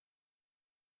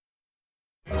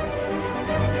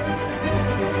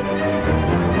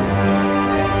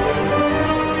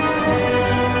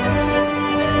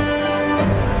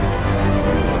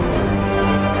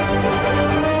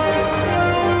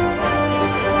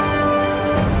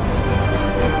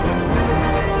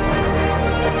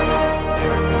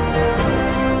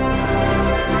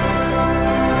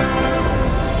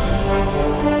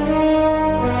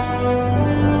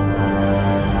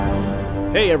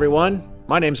everyone.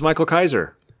 My name's Michael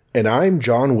Kaiser. And I'm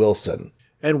John Wilson.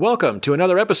 And welcome to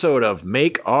another episode of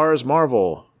Make Ours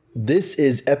Marvel. This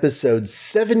is episode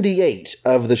 78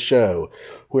 of the show,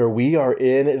 where we are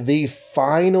in the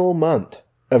final month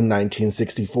of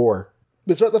 1964.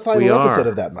 It's not the final episode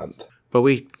of that month. But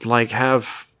we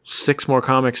have 6 more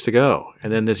comics to go,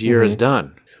 and then this year is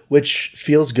done. Which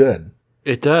feels good.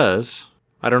 It does.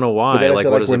 I don't know why. But then I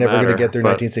feel like we're never going to get through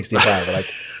but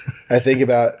 1965. I think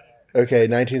about, okay,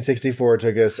 1964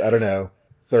 took us,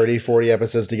 30, 40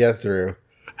 episodes to get through.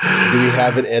 Do we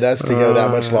have it in us to go that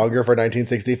much longer for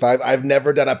 1965? I've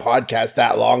never done a podcast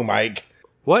that long, Mike.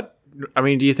 What? I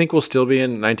mean, do you think we'll still be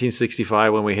in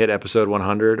 1965 when we hit episode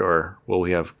 100, or will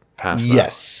we have passed that?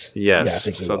 Yes. Yes. Yeah, I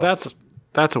think we so will.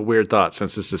 that's a weird thought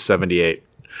since this is 78.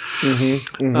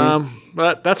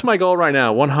 But that's my goal right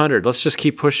now, 100. Let's just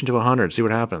keep pushing to 100, see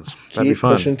what happens. That'd be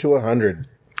fun. Keep pushing to 100.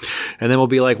 And then we'll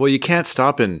be like, well, you can't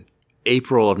stop in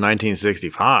April of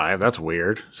 1965. That's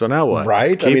weird. So now what?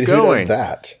 Right? Keep going. Who does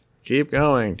that? Keep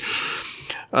going.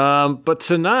 But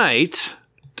tonight,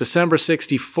 December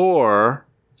 64,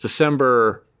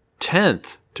 December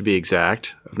 10th, to be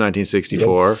exact, of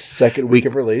 1964. It's second week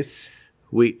of release.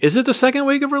 Is it the second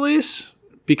week of release?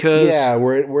 Because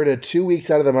we're at a 2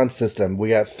 weeks out of the month system. We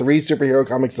got 3 superhero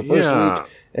comics the first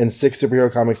week and 6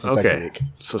 superhero comics the second week.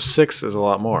 So 6 is a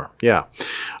lot more. Yeah.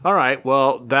 All right.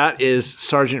 Well, that is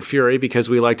Sergeant Fury, because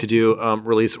we like to do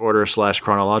release order /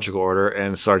 chronological order,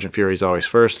 and Sergeant Fury is always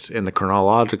first in the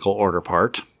chronological order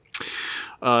part.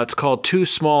 It's called Too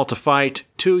Small to Fight,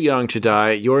 Too Young to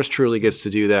Die. Yours truly gets to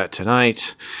do that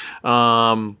tonight.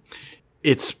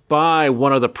 It's by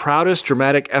one of the proudest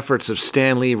dramatic efforts of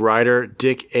Stan Lee, writer,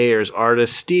 Dick Ayers,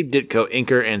 artist, Steve Ditko,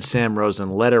 inker, and Sam Rosen,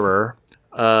 letterer.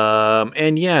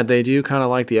 And yeah, they do kind of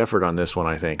like the effort on this one,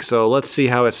 I think. So let's see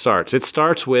how it starts. It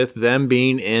starts with them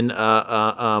being in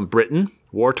Britain,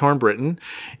 war-torn Britain,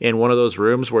 in one of those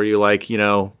rooms where you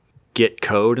get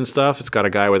code and stuff. It's got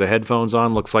a guy with the headphones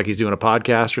on, looks like he's doing a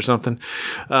podcast or something.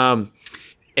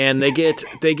 And they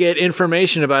get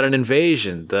information about an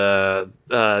invasion. The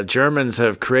Germans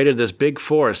have created this big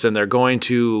force, and they're going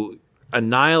to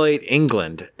annihilate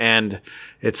England. And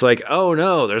it's like, oh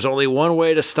no, there's only one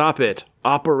way to stop it: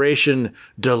 Operation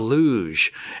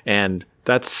Deluge. And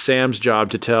that's Sam's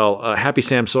job to tell, Happy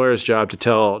Sam Sawyer's job to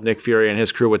tell Nick Fury and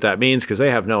his crew what that means, because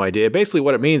they have no idea. Basically,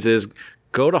 what it means is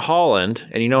go to Holland,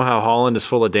 and you know how Holland is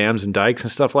full of dams and dikes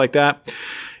and stuff like that.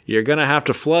 You're going to have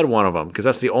to flood one of them, because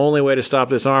that's the only way to stop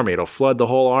this army. It'll flood the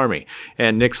whole army.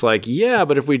 And Nick's like, yeah,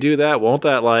 but if we do that, won't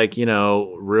that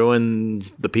ruin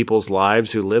the people's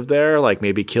lives who live there? Like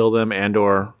maybe kill them and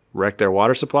or wreck their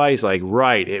water supply? He's like,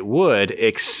 right, it would,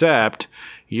 except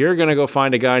you're going to go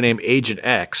find a guy named Agent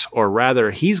X, or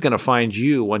rather he's going to find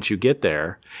you once you get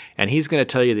there. And he's going to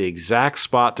tell you the exact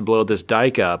spot to blow this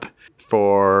dike up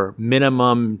for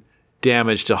minimum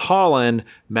damage to Holland,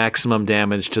 maximum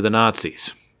damage to the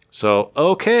Nazis. So,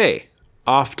 okay,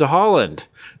 off to Holland.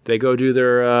 They go do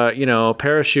their,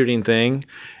 parachuting thing,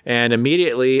 and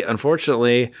immediately,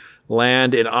 unfortunately,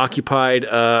 land in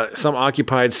some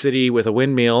occupied city with a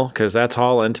windmill, because that's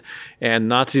Holland, and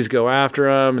Nazis go after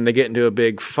them, and they get into a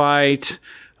big fight.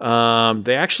 They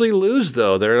actually lose,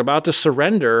 though. They're about to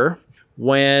surrender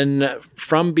when,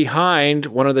 from behind,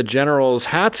 one of the general's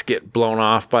hats get blown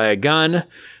off by a gun.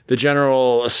 The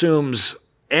general assumes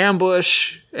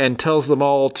ambush and tells them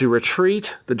all to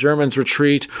retreat. The Germans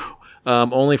retreat,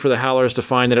 only for the Howlers to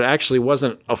find that it actually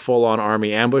wasn't a full-on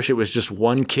army ambush. It was just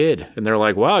one kid. And they're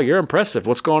like, wow, you're impressive.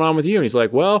 What's going on with you? And he's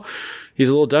like, well, he's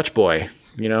a little Dutch boy,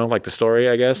 like the story,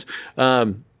 I guess.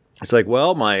 It's like,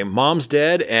 well, my mom's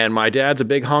dead and my dad's a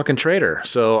big honking traitor.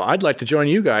 So I'd like to join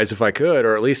you guys if I could,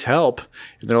 or at least help.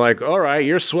 And they're like, all right,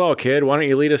 you're swell, kid. Why don't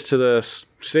you lead us to the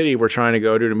city we're trying to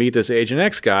go to meet this Agent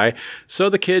X guy? So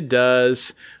the kid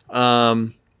does.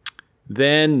 Then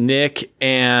Nick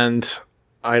and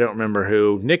I don't remember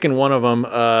who. Nick and one of them,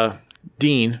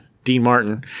 Dean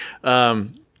Martin,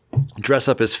 dress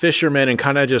up as fishermen and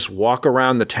kind of just walk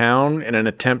around the town in an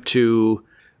attempt to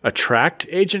attract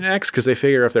Agent X, because they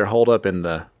figure if they're holed up in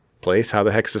the place, how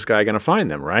the heck's this guy going to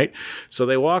find them, right? So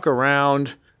they walk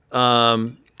around.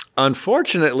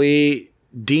 Unfortunately,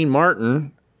 Dean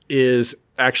Martin is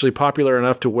actually popular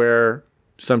enough to where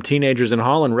some teenagers in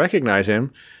Holland recognize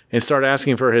him and start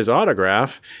asking for his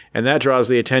autograph, and that draws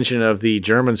the attention of the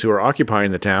Germans who are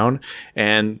occupying the town,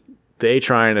 and they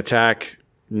try and attack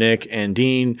Nick and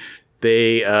Dean.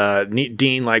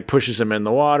 Dean pushes him in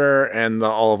the water, and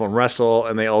all of them wrestle,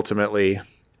 and they ultimately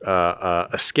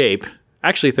escape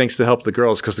Actually, thanks to the help of the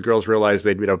girls, because the girls realized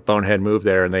they'd made a bonehead move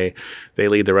there, and they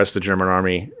lead the rest of the German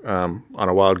army on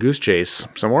a wild goose chase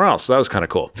somewhere else. So that was kind of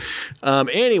cool.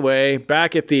 Anyway,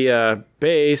 back at the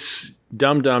base,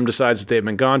 Dum Dum decides that they've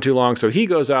been gone too long, so he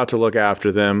goes out to look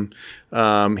after them.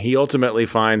 He ultimately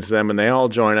finds them, and they all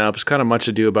join up. It's kind of much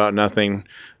ado about nothing.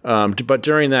 But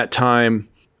during that time,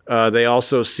 they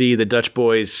also see the Dutch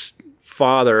boy's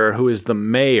father, who is the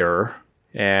mayor.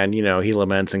 And, he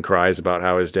laments and cries about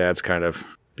how his dad's kind of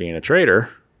being a traitor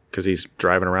because he's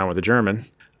driving around with a German.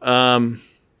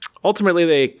 Ultimately,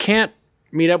 they can't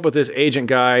meet up with this agent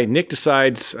guy. Nick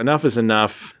decides enough is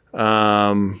enough.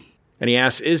 And he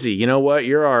asks Izzy, you know what?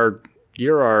 You're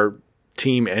our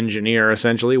team engineer,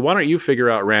 essentially. Why don't you figure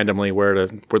out randomly where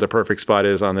the perfect spot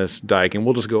is on this dike, and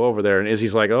we'll just go over there. And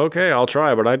Izzy's like, okay, I'll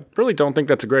try, but I really don't think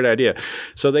that's a great idea.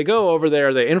 So they go over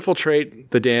there, they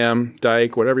infiltrate the dam,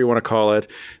 dike, whatever you want to call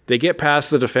it. They get past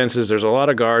the defenses. There's a lot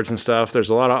of guards and stuff. There's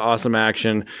a lot of awesome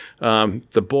action.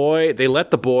 They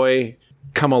let the boy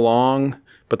come along,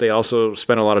 but they also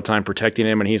spend a lot of time protecting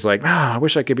him. And he's like, I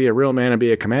wish I could be a real man and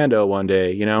be a commando one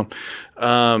day,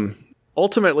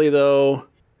 Ultimately, though,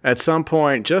 at some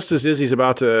point, just as Izzy's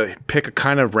about to pick a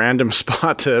kind of random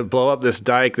spot to blow up this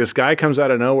dike, this guy comes out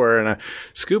of nowhere in a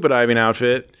scuba diving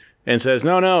outfit and says,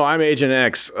 no, I'm Agent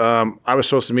X. I was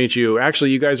supposed to meet you. Actually,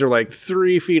 you guys are like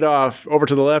 3 feet off. Over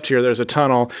to the left here, there's a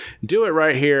tunnel. Do it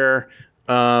right here,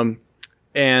 and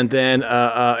then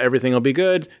everything will be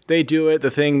good. They do it.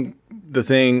 The thing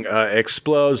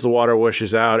explodes. The water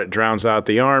whooshes out. It drowns out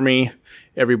the army.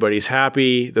 Everybody's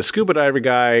happy. The scuba diver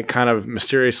guy kind of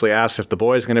mysteriously asks if the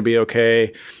boy's going to be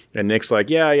okay. And Nick's like,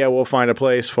 yeah, we'll find a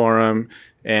place for him.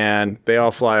 And they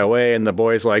all fly away. And the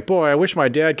boy's like, boy, I wish my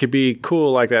dad could be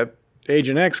cool like that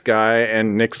Agent X guy.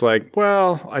 And Nick's like,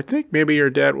 well, I think maybe your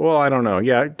dad, well, I don't know.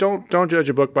 Yeah, don't judge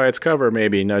a book by its cover,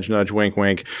 maybe. Nudge, nudge, wink,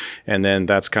 wink. And then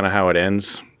that's kind of how it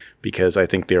ends, because I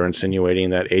think they're insinuating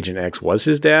that Agent X was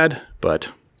his dad,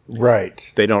 but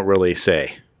right. They don't really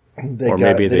say. They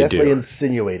definitely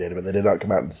insinuated, but they did not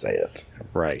come out and say it.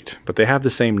 Right. But they have the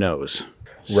same nose.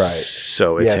 Right.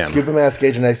 So it's him. Scuba Mask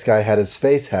Agent X guy had his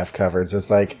face half covered. So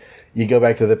it's like you go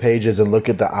back to the pages and look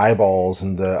at the eyeballs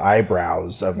and the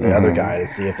eyebrows of the other guy to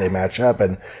see if they match up.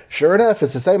 And sure enough,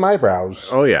 it's the same eyebrows.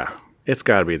 Oh, yeah. It's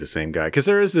got to be the same guy. Because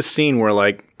there is this scene where,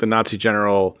 like, the Nazi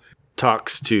general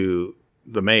talks to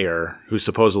the mayor, who's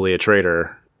supposedly a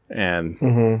traitor, and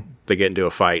they get into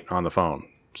a fight on the phone.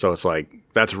 So it's like,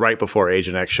 that's right before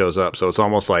Agent X shows up. So it's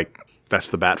almost like that's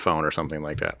the bat phone or something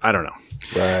like that. I don't know.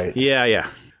 Right. Yeah.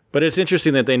 But it's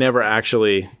interesting that they never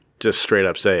actually just straight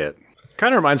up say it.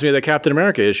 Kind of reminds me of the Captain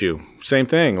America issue. Same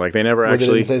thing. Like they never actually...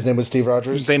 They didn't say his name was Steve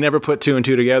Rogers? They never put 2 and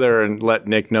 2 together and let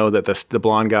Nick know that the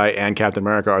blonde guy and Captain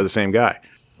America are the same guy.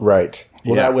 Right.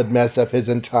 Well, that would mess up his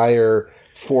entire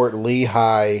Fort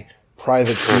Lehigh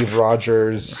Private Steve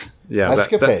Rogers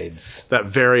escapades. That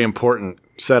very important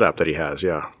setup that he has,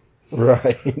 yeah.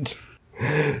 Right.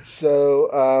 So,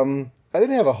 I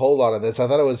didn't have a whole lot of this. I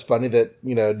thought it was funny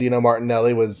that, Dino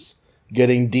Martinelli was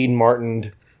getting Dean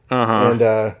Martined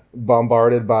and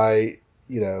bombarded by,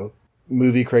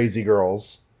 movie crazy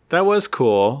girls. That was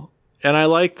cool. And I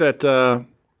like that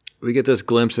we get this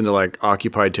glimpse into, like,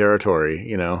 occupied territory,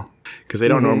 because they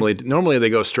don't normally they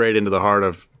go straight into the heart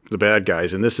of the bad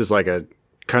guys. And this is like a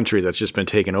country that's just been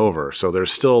taken over. So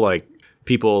there's still, like,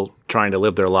 people trying to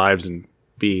live their lives and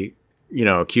be...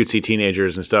 cutesy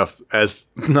teenagers and stuff as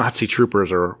Nazi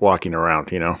troopers are walking around,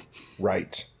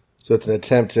 Right. So it's an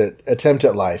attempt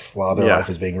at life while their life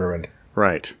is being ruined.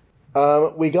 Right.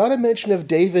 We got a mention of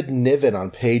David Niven on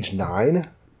page 9.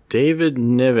 David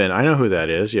Niven. I know who that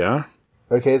is, yeah.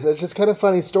 Okay, so it's just kind of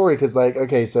funny story because,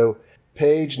 so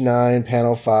page 9,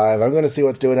 panel 5. I'm going to see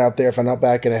what's doing out there. If I'm not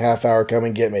back in a half hour, come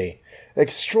and get me.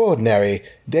 Extraordinary.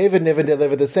 David Niven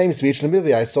delivered the same speech in the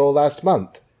movie I saw last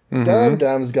month. Dum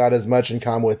Dum's got as much in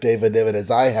common with David Niven as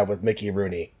I have with Mickey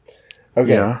Rooney.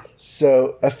 Okay,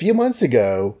 So a few months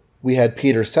ago, we had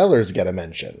Peter Sellers get a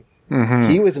mention.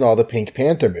 He was in all the Pink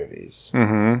Panther movies.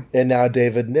 And now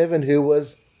David Niven, who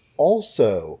was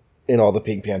also in all the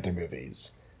Pink Panther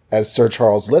movies, as Sir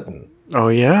Charles Lytton. Oh,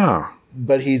 yeah.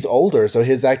 But he's older, so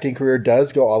his acting career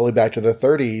does go all the way back to the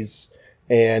 30s,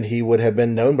 and he would have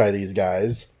been known by these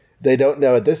guys. They don't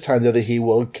know at this time, though, that he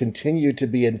will continue to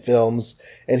be in films,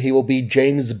 and he will be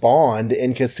James Bond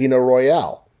in Casino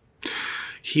Royale.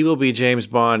 He will be James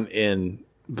Bond in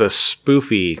the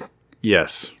spoofy,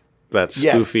 that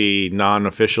spoofy,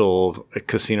 non-official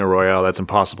Casino Royale that's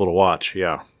impossible to watch,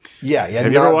 yeah. Yeah.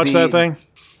 Have you ever watched that thing?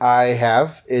 I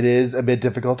have. It is a bit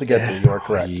difficult to get through. You are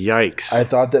correct. Yikes. I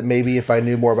thought that maybe if I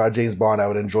knew more about James Bond, I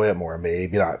would enjoy it more.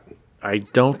 Maybe not. I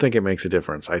don't think it makes a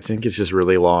difference. I think it's just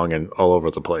really long and all over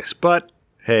the place. But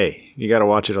hey, you got to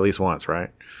watch it at least once, right?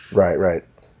 Right.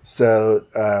 So,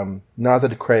 not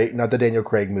the Daniel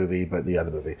Craig movie, but the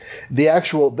other movie.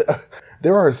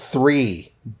 There are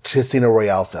 3 Casino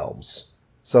Royale films.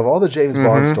 So of all the James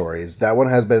Bond stories, that one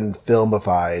has been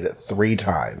filmified 3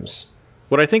 times.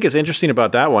 What I think is interesting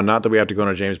about that one, not that we have to go on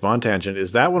a James Bond tangent,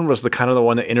 is that one was the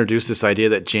one that introduced this idea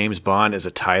that James Bond is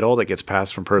a title that gets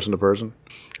passed from person to person.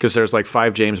 Because there's like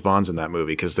 5 James Bonds in that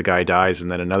movie, because the guy dies and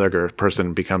then another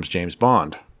person becomes James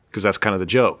Bond. Because that's kind of the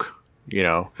joke, you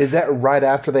know. Is that right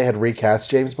after they had recast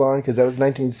James Bond? Because that was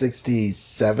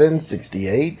 1967,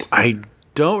 68? I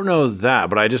don't know that,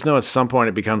 but I just know at some point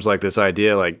it becomes like this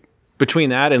idea, like,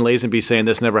 between that and Lazenby saying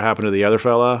this never happened to the other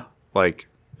fella, like,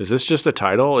 is this just a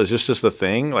title? Is this just a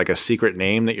thing? Like a secret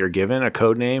name that you're given, a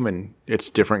code name, and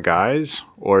it's different guys?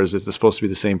 Or is it supposed to be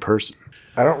the same person?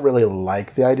 I don't really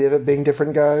like the idea of it being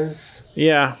different guys.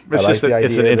 Yeah,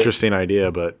 it's an interesting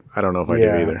idea, but I don't know if I do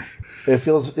either. It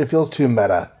feels too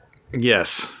meta.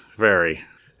 Yes, very.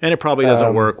 And it probably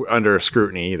doesn't work under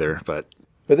scrutiny either, but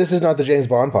this is not the James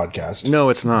Bond podcast. No,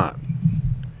 it's not.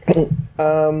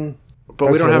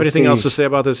 But we don't have anything else to say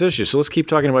about this issue, so let's keep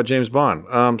talking about James Bond.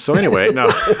 So anyway, no.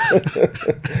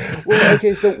 Well,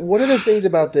 okay, so one of the things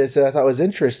about this that I thought was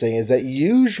interesting is that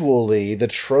usually the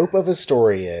trope of a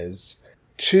story is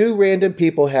 2 random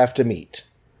people have to meet.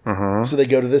 So they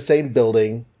go to the same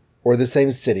building or the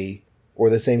same city or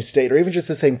the same state or even just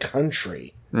the same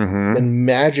country. And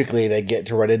magically they get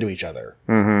to run into each other.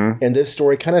 And this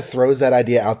story kind of throws that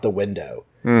idea out the window.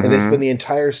 And they spend the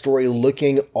entire story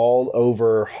looking all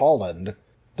over Holland,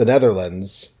 the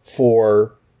Netherlands,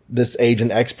 for this Agent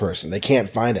X person. They can't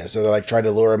find him, so they're like trying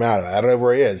to lure him out. I don't know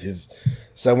where he is. He's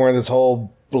somewhere in this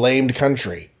whole blamed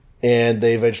country. And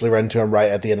they eventually run into him right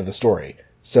at the end of the story.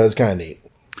 So it's kind of neat.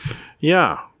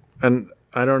 Yeah. And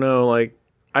I don't know, like,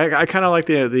 I kind of like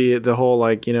the whole,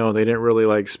 like, you know, they didn't really,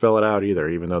 like, spell it out either,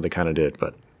 even though they kind of did.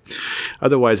 But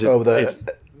otherwise, it's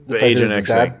the Agent X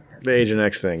thing. The Agent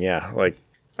X thing, yeah. Like,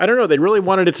 I don't know. They really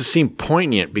wanted it to seem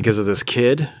poignant because of this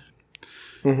kid.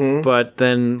 But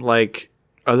then, like,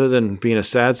 other than being a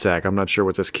sad sack, I'm not sure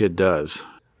what this kid does.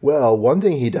 Well, one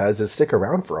thing he does is stick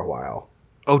around for a while.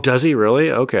 Oh, does he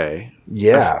really? Okay.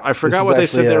 Yeah. I forgot what they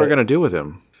said they were going to do with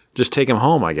him. Just take him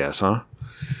home, I guess, huh?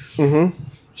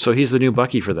 So he's the new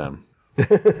Bucky for them.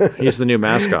 He's the new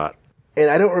mascot. And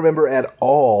I don't remember at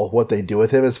all what they do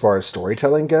with him as far as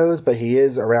storytelling goes, but he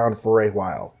is around for a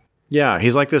while. Yeah,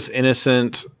 he's like this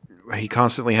innocent. He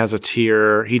constantly has a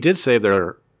tear. He did save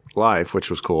their life, which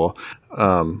was cool.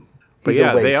 But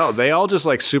yeah, they all just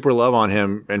like super love on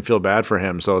him and feel bad for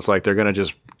him. So it's like they're gonna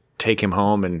just take him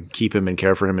home and keep him and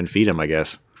care for him and feed him, I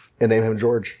guess. And name him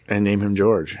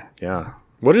George. Yeah.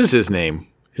 What is his name?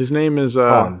 His name is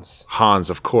Hans. Hans,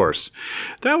 of course.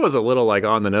 That was a little like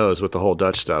on the nose with the whole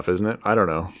Dutch stuff, isn't it? I don't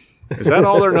know. Is that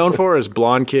all they're known for? Is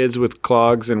blonde kids with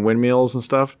clogs and windmills and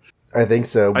stuff? I think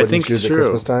so. I think it's true.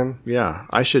 Christmas time. Yeah,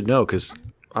 I should know because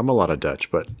I'm a lot of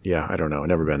Dutch, but yeah, I don't know. I've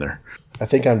never been there. I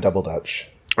think I'm double Dutch.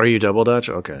 Are you double Dutch?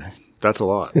 Okay, that's a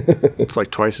lot. It's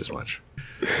like twice as much.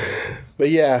 But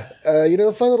yeah,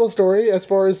 fun little story as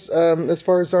far as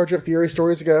Sergeant Fury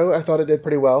stories go. I thought it did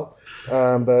pretty well.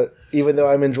 But even though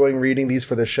I'm enjoying reading these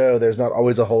for the show, there's not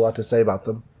always a whole lot to say about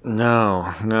them.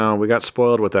 No, we got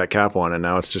spoiled with that Cap one, and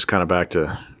now it's just kind of back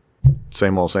to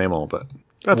same old, but.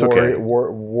 That's okay.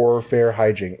 Warfare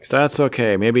hijinks. That's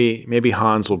okay. Maybe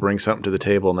Hans will bring something to the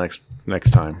table next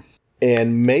time.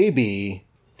 And maybe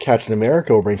Captain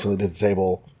America will bring something to the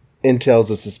table in Tales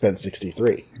of Suspense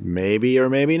 63. Maybe or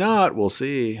maybe not. We'll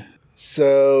see.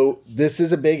 So this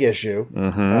is a big issue.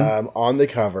 On the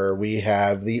cover, we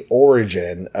have the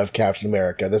origin of Captain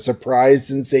America, the surprise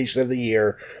sensation of the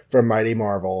year from Mighty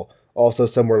Marvel. Also,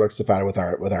 somewhere looks to find with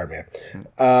Iron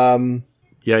Man.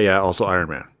 Yeah. Also Iron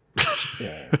Man.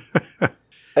 Yeah.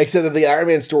 Except that the Iron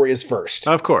Man story is first.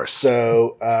 Of course.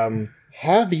 So,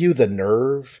 have you the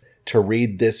nerve to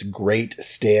read this great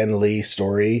Stan Lee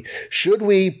story? Should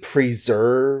we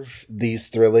preserve these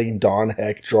thrilling Don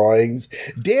Heck drawings?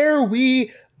 Dare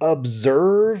we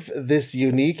observe this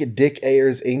unique Dick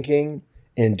Ayers inking?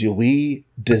 And do we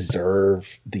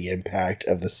deserve the impact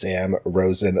of the Sam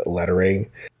Rosen lettering?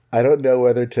 I don't know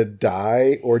whether to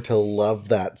die or to love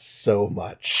that so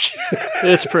much.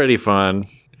 It's pretty fun.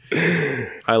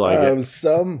 I like it.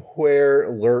 Somewhere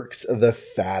lurks the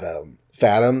Phantom.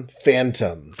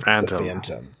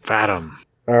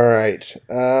 All right.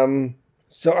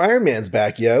 So Iron Man's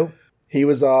back, yo. He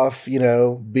was off,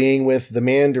 being with the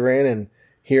Mandarin and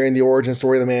hearing the origin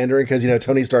story of the Mandarin because,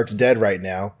 Tony Stark's dead right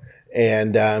now.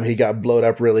 And he got blowed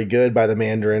up really good by the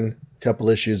Mandarin couple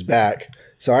issues back.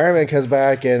 So Iron Man comes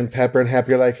back, and Pepper and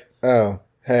Happy are like, oh,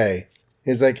 hey.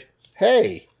 He's like,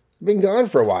 hey, been gone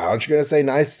for a while. Aren't you going to say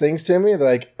nice things to me? They're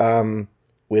like,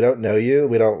 we don't know you.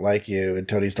 We don't like you. And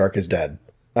Tony Stark is dead.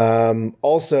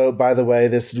 Also, by the way,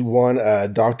 this one,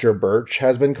 Dr. Birch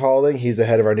has been calling. He's the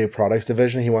head of our new products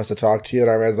division. He wants to talk to you.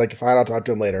 And Iron Man's like, fine, I'll talk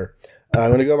to him later. I'm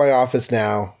going to go to my office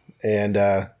now and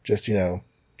just,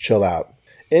 chill out.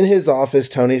 In his office,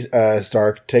 Tony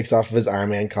Stark takes off of his Iron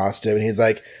Man costume, and he's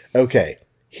like, okay,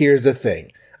 here's the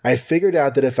thing. I figured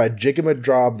out that if I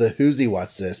jiggamadrob the whoozy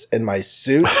what's this in my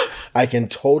suit, I can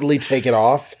totally take it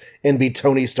off and be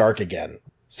Tony Stark again.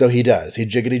 So he does. He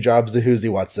jiggity jobs the whoozy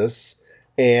what's this,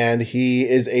 and he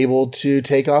is able to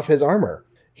take off his armor.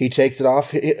 He takes it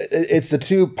off. It's the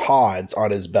 2 pods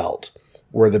on his belt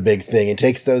were the big thing. He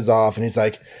takes those off, and he's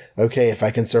like, okay, if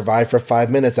I can survive for 5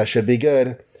 minutes, I should be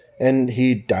good. And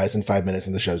he dies in 5 minutes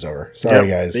and the show's over. Sorry,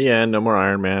 guys. The end. No more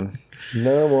Iron Man.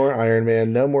 No more Iron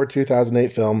Man. No more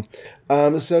 2008 film.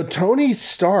 So Tony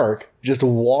Stark just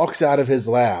walks out of his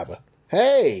lab.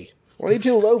 Hey, what are you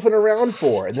two loafing around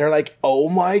for? And they're like, oh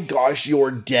my gosh,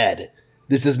 you're dead.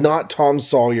 This is not Tom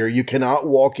Sawyer. You cannot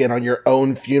walk in on your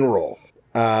own funeral.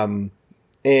 And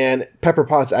Pepper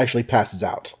Potts actually passes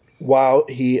out. While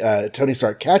Tony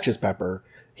Stark catches Pepper,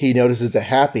 he notices that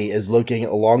Happy is looking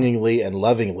longingly and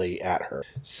lovingly at her.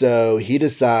 So he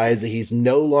decides that he's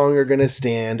no longer going to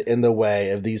stand in the way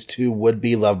of these 2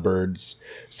 would-be lovebirds.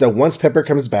 So once Pepper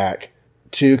comes back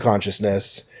to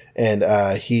consciousness, and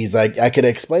he's like, I can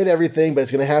explain everything, but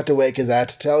it's going to have to wait because I have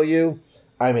to tell you,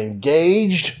 I'm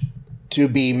engaged to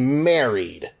be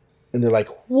married. And they're like,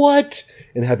 what?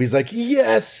 And Happy's like,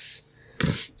 yes!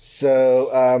 So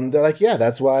they're like, yeah,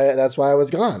 that's why I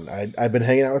was gone. I've been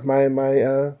hanging out with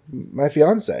my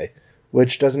fiance,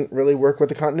 which doesn't really work with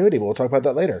the continuity. We'll talk about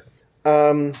that later.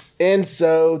 And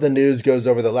so the news goes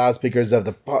over the loudspeakers of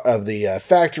the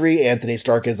factory. Anthony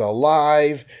Stark is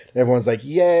alive. Everyone's like,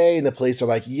 yay, and the police are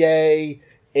like, yay.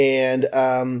 And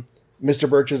Mr.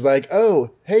 Birch is like, oh,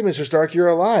 hey, Mr. Stark, you're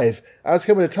alive. I was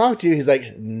coming to talk to you. He's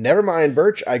like, never mind,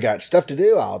 Birch. I got stuff to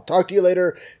do. I'll talk to you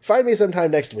later. Find me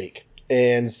sometime next week.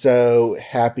 And so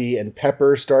Happy and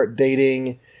Pepper start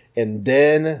dating, and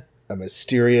then a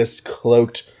mysterious,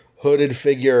 cloaked, hooded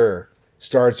figure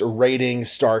starts raiding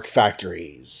Stark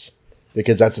factories.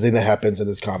 Because that's the thing that happens in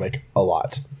this comic a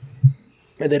lot.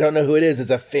 And they don't know who it is. It's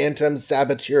a phantom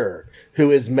saboteur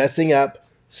who is messing up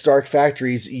Stark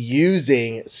factories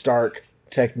using Stark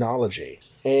technology.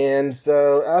 And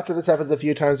so after this happens a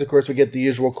few times, of course, we get the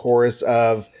usual chorus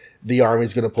of the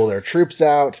army's going to pull their troops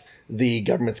out. The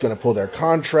government's going to pull their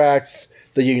contracts.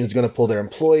 The union's going to pull their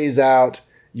employees out.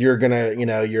 You're going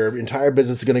to, your entire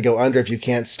business is going to go under if you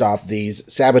can't stop these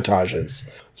sabotages.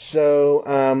 So,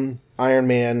 Iron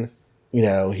Man,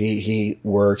 he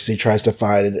works, he tries to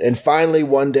find it. And finally,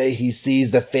 one day he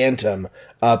sees the Phantom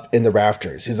up in the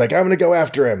rafters. He's like, I'm going to go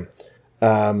after him.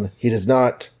 He does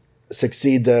not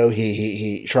succeed, though.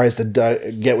 He tries to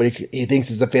get what he thinks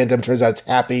is the Phantom. Turns out it's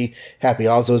Happy. Happy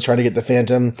also is trying to get the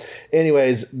Phantom.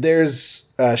 Anyways,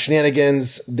 there's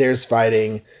shenanigans. There's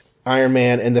fighting. Iron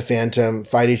Man and the Phantom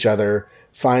fight each other.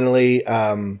 Finally,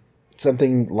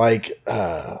 something like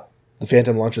the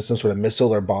Phantom launches some sort of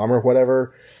missile or bomb or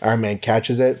whatever. Iron Man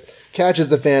catches it. Catches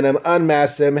the Phantom,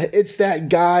 unmasks him. It's that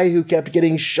guy who kept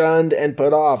getting shunned and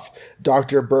put off,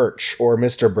 Dr. Birch or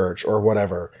Mr. Birch or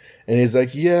whatever. And he's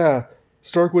like, yeah,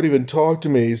 Stark wouldn't even talk to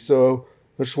me, so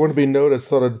I just wanted to be noticed.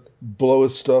 Thought I'd blow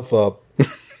his stuff up.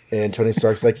 And Tony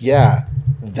Stark's like, yeah,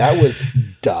 that was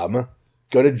dumb.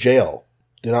 Go to jail.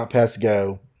 Do not pass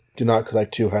go. Do not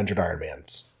collect 200 Iron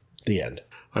Mans. The end.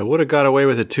 I would have got away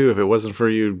with it, too, if it wasn't for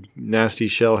you nasty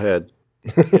shellhead.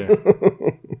 Yeah.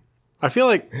 I feel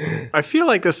like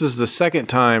this is the second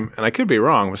time, and I could be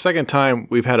wrong, the second time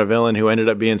we've had a villain who ended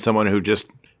up being someone who just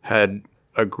had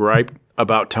a gripe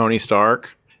about Tony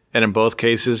Stark. And in both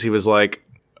cases, he was like,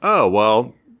 oh,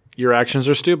 well, your actions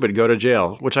are stupid. Go to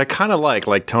jail, which I kind of like.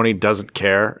 Like, Tony doesn't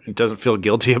care and doesn't feel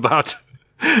guilty about,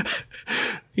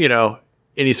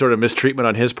 any sort of mistreatment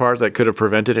on his part that could have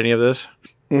prevented any of this.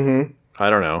 Mm-hmm. I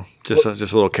don't know. Just a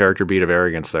little character beat of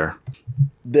arrogance there.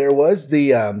 There was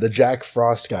the Jack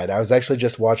Frost guide. I was actually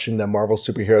just watching the Marvel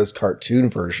Superheroes cartoon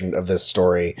version of this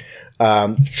story.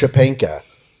 Chepenka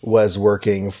was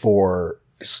working for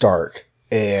Stark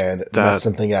and messed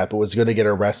something up. It was going to get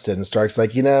arrested. And Stark's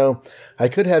like, I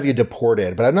could have you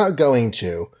deported, but I'm not going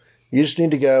to. You just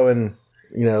need to go and,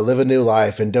 live a new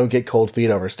life and don't get cold feet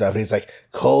over stuff. And he's like,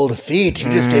 cold feet?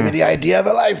 You just gave me the idea of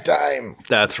a lifetime.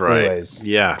 That's right. Anyways.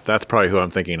 Yeah, that's probably who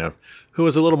I'm thinking of. Who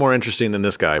was a little more interesting than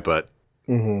this guy, but...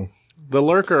 Mm-hmm. The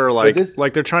lurker,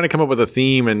 like they're trying to come up with a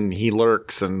theme, and he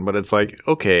lurks, but it's like,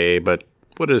 okay, but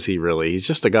what is he really? He's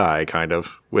just a guy, kind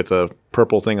of, with a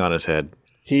purple thing on his head.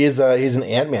 He's an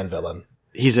Ant-Man villain.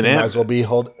 He's an He might as well be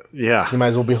Yeah. He might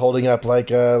as well be holding up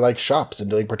like shops and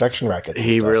doing protection rackets.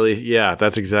 And stuff. Yeah,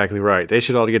 that's exactly right. They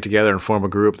should all get together and form a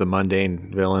group, the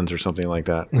Mundane Villains or something like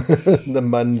that. The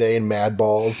Mundane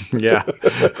Madballs. Yeah.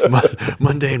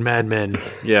 Mundane Madmen.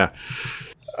 Yeah.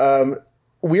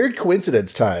 Weird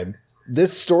coincidence time.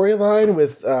 This storyline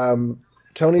with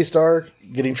Tony Stark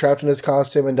getting trapped in his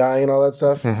costume and dying and all that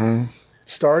stuff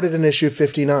started in issue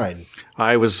 59.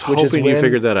 I was hoping you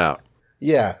figured that out.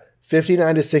 Yeah,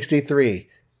 59 to 63.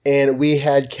 And we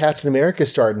had Captain America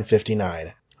start in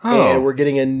 59. Oh. And we're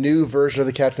getting a new version of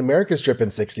the Captain America strip in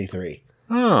 63.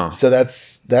 Oh. So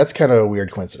that's kind of a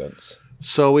weird coincidence.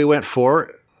 So we went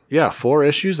 4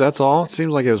 issues, that's all? It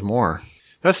seems like it was more.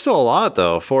 That's still a lot,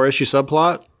 though. 4-issue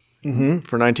subplot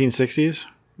for 1960s.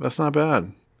 That's not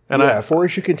bad. And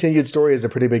 4-issue continued story is a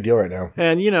pretty big deal right now.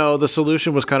 And, the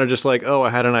solution was kind of just like, I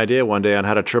had an idea one day on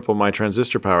how to triple my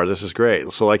transistor power. This is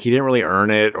great. So, like, he didn't really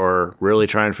earn it or really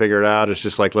try and figure it out. It's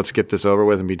just like, let's get this over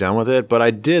with and be done with it. But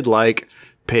I did like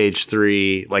page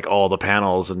 3, like all the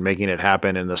panels and making it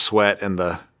happen and the sweat and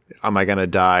the, am I going to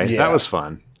die? Yeah. That was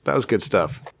fun. That was good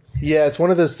stuff. Yeah, it's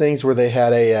one of those things where they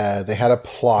had a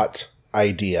plot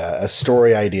idea, a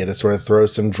story idea to sort of throw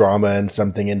some drama and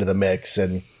something into the mix.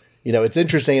 And, it's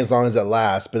interesting as long as it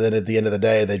lasts, but then at the end of the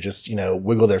day, they just,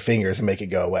 wiggle their fingers and make it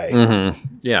go away. Mm-hmm.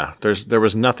 Yeah, there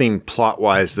was nothing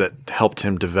plot-wise that helped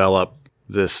him develop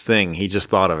this thing. He just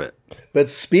thought of it. But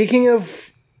speaking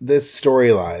of this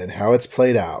storyline and how it's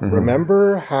played out,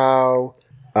 remember how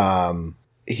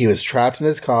he was trapped in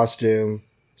his costume,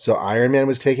 so Iron Man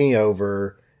was taking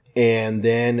over, and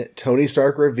then Tony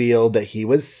Stark revealed that he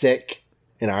was sick,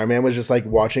 and Iron Man was just like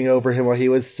watching over him while he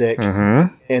was sick,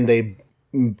 and they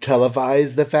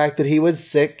televised the fact that he was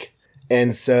sick,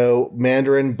 and so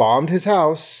Mandarin bombed his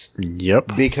house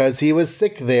because he was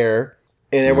sick there,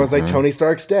 and everyone's like, Tony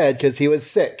Stark's dead because he was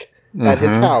sick at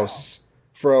his house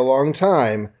for a long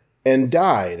time and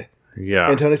died. Yeah.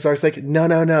 And Tony Stark's like,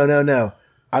 no.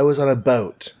 I was on a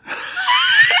boat.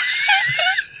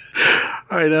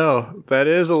 I know. That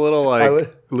is a little like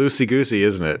loosey-goosey,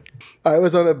 isn't it? I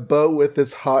was on a boat with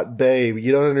this hot babe.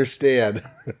 You don't understand.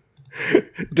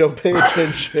 Don't pay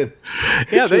attention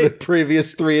to the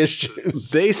previous 3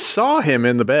 issues. They saw him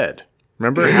in the bed.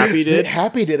 Remember Happy did?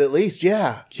 Happy did at least,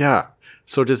 yeah. Yeah.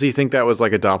 So does he think that was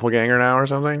like a doppelganger now or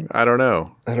something? I don't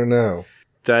know.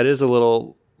 That is a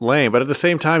little lame. But at the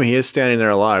same time, he is standing there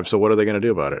alive. So what are they going to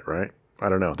do about it, right? I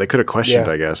don't know. They could have questioned,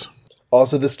 I guess.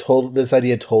 Also, this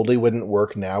idea totally wouldn't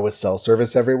work now with cell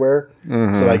service everywhere.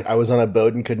 So, like, I was on a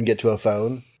boat and couldn't get to a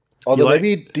phone. Although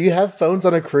maybe, do you have phones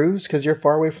on a cruise? Because you're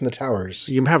far away from the towers.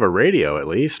 You have a radio at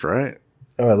least, right?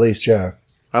 Oh, at least, yeah.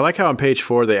 I like how on page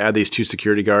 4 they add these 2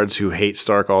 security guards who hate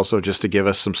Stark also, just to give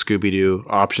us some Scooby-Doo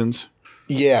options.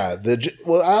 Yeah.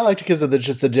 I liked it because of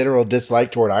just the general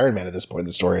dislike toward Iron Man at this point in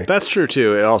the story. That's true,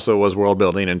 too. It also was world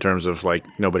building in terms of, like,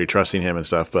 nobody trusting him and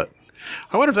stuff, but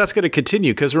I wonder if that's going to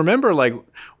continue, because remember, like,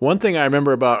 one thing I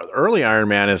remember about early Iron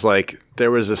Man is, like, there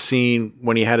was a scene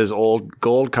when he had his old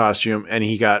gold costume and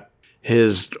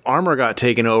his armor got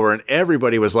taken over and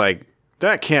everybody was like,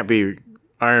 that can't be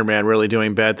Iron Man really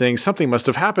doing bad things. Something must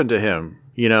have happened to him,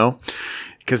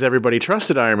 because everybody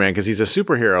trusted Iron Man because he's a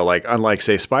superhero, like, unlike,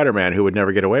 say, Spider-Man, who would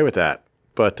never get away with that.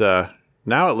 But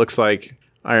now it looks like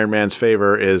Iron Man's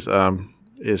favor is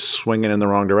swinging in the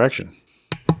wrong direction.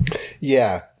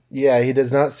 Yeah. Yeah, he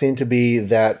does not seem to be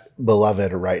that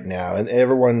beloved right now. And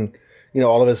everyone,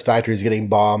 all of his factories getting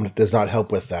bombed does not help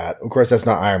with that. Of course, that's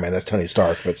not Iron Man. That's Tony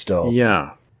Stark, but still.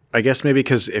 Yeah. I guess maybe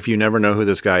because if you never know who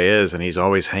this guy is and he's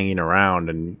always hanging around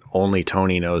and only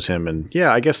Tony knows him. And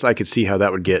yeah, I guess I could see how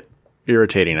that would get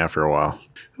irritating after a while.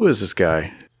 Who is this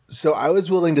guy? So I was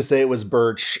willing to say it was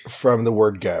Birch from the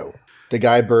word go. The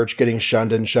guy Birch getting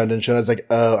shunned. I was like,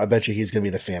 oh, I bet you he's going to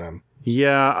be the Phantom.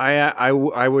 Yeah, I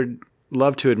would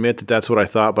love to admit that that's what I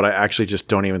thought, but I actually just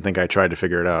don't even think I tried to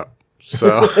figure it out.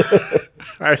 So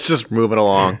I was just moving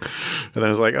along. And then I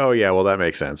was like, oh, yeah, well, that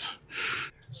makes sense.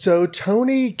 So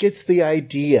Tony gets the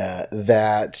idea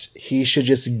that he should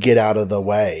just get out of the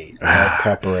way of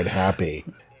Pepper and Happy.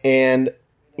 And,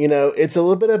 it's a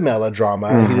little bit of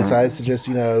melodrama. He decides to just,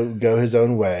 go his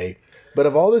own way. But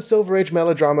of all the Silver Age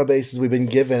melodrama bases we've been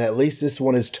given, at least this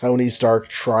one is Tony Stark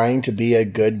trying to be a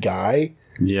good guy.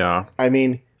 Yeah. I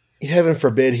mean, heaven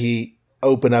forbid he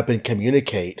open up and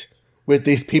communicate with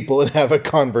these people and have a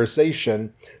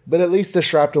conversation, but at least the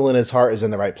shrapnel in his heart is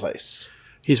in the right place.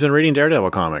 He's been reading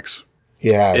Daredevil comics.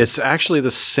 Yeah. It's actually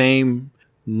the same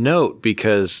note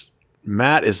because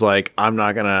Matt is like, I'm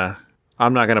not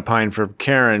gonna pine for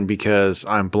Karen because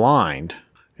I'm blind.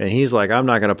 And he's like, I'm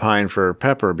not going to pine for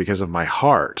Pepper because of my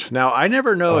heart. Now, I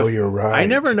never know. Oh, you're right. I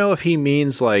never know if he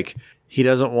means like he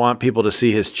doesn't want people to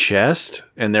see his chest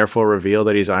and therefore reveal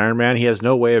that he's Iron Man. He has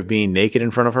no way of being naked in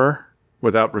front of her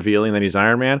without revealing that he's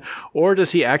Iron Man. Or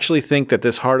does he actually think that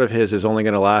this heart of his is only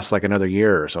going to last like another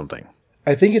year or something?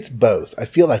 I think it's both. I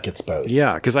feel like it's both.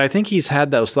 Yeah, because I think he's had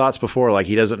those thoughts before. Like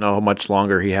he doesn't know how much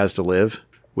longer he has to live.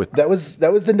 That was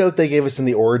the note they gave us in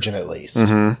the origin, at least.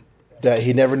 Mm-hmm. That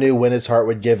he never knew when his heart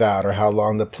would give out or how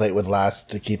long the plate would last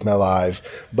to keep him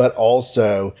alive. But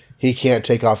also, he can't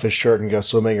take off his shirt and go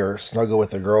swimming or snuggle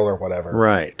with a girl or whatever.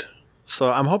 Right.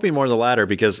 So I'm hoping more the latter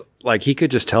because, like, he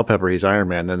could just tell Pepper he's Iron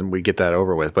Man, then we get that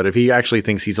over with. But if he actually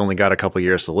thinks he's only got a couple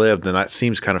years to live, then that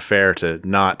seems kind of fair to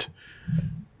not,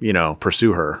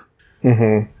 pursue her.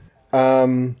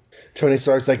 Mm-hmm. Tony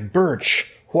Stark's like,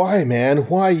 Birch, why, man?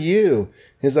 Why you?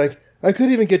 He's like, I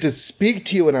couldn't even get to speak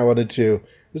to you when I wanted to.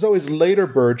 There's always later,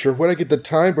 Birch, or when I get the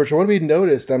time, Birch. I want to be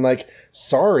noticed. I'm like,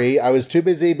 sorry, I was too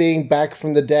busy being back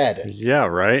from the dead. Yeah,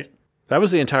 right? That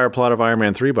was the entire plot of Iron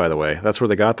Man 3, by the way. That's where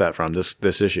they got that from,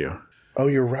 this issue. Oh,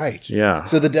 you're right. Yeah.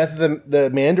 So the death of the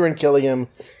Mandarin killing him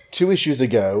 2 issues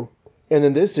ago, and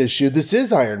then this issue, this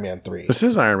is Iron Man 3. This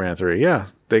is Iron Man 3, yeah.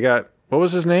 They got, what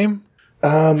was his name?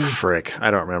 Frick,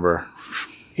 I don't remember.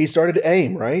 He started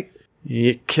AIM, right?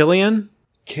 Killian?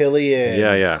 Killian.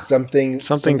 Yeah. Something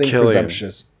Killian.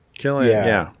 presumptuous. Killian,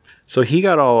 yeah. So he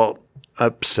got all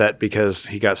upset because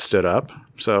he got stood up.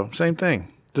 So same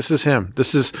thing. This is him.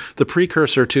 This is the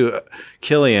precursor to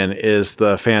Killian is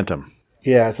the Phantom.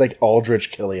 Yeah, it's like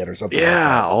Aldrich Killian or something.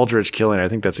 Yeah, like Aldrich Killian. I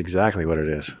think that's exactly what it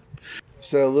is.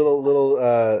 So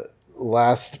little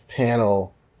last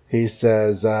panel, he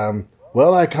says,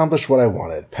 well, I accomplished what I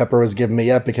wanted. Pepper was giving me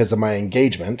up because of my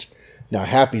engagement. Now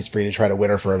Happy's free to try to win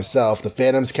her for himself. The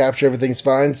Phantom's capture, everything's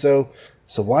fine. So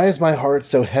why is my heart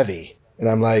so heavy? And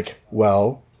I'm like,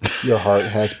 well, your heart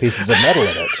has pieces of metal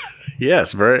in it.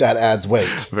 Yes, that adds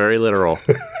weight. Very literal.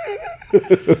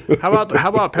 How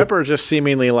about Pepper just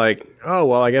seemingly like, oh,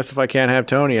 well, I guess if I can't have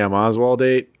Tony, I might as well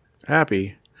date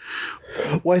Happy.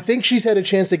 Well, I think she's had a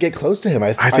chance to get close to him.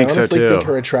 I think honestly so too. think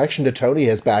her attraction to Tony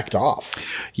has backed off.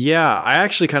 Yeah, I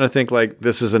actually kind of think like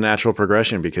this is a natural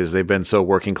progression because they've been so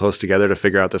working close together to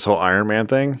figure out this whole Iron Man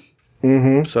thing.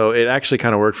 Mm-hmm. So it actually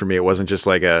kind of worked for me. It wasn't just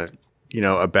like a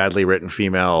badly written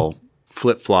female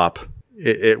flip-flop.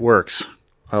 It works.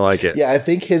 I like it. Yeah, I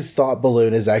think his thought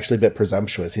balloon is actually a bit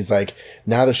presumptuous. He's like,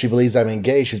 now that she believes I'm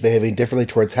engaged, she's behaving differently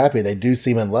towards Happy. They do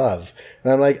seem in love.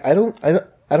 And I'm like, I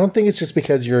don't think it's just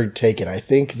because you're taken. I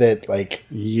think that,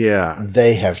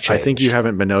 they have changed. I think you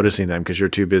haven't been noticing them because you're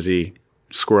too busy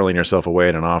squirreling yourself away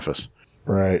in an office.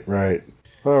 Right.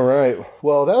 All right.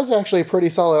 Well, that was actually a pretty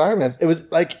solid Iron Man. It was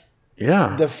like,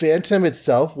 the Phantom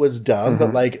itself was dumb,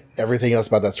 but everything else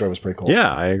about that story was pretty cool.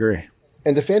 Yeah, I agree.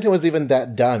 And the Phantom was even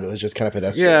that dumb. It was just kind of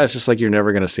pedestrian. Yeah, it's just like you're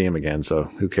never going to see him again, so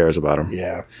who cares about him?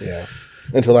 Yeah.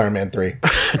 Until Iron Man 3.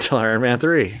 Until Iron Man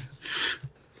 3.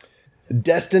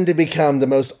 Destined to become the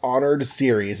most honored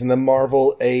series in the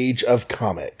Marvel Age of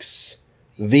Comics.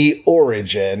 The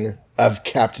origin of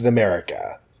Captain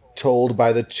America. Told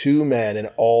by the two men in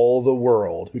all the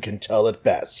world who can tell it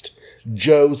best.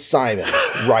 Joe Simon,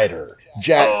 writer.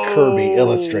 Jack Kirby,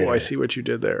 illustrator. I see what you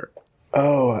did there.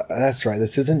 Oh, that's right.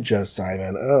 This isn't Joe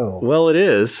Simon. Oh. Well, it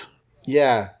is.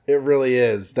 Yeah, it really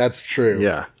is. That's true.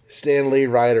 Yeah. Stan Lee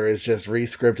writer is just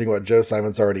re-scripting what Joe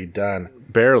Simon's already done.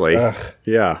 Barely. Ugh.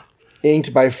 Yeah.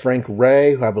 Inked by Frank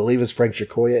Ray, who I believe is Frank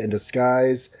Chakoya in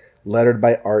disguise. Lettered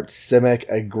by Art Simic.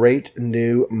 A great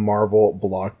new Marvel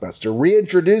blockbuster.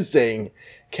 Reintroducing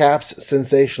Cap's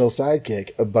sensational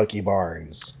sidekick, Bucky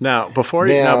Barnes. Now, before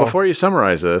you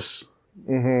summarize this,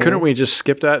 couldn't we just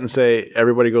skip that and say,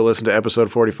 everybody go listen to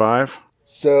episode 45?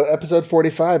 So episode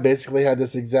 45 basically had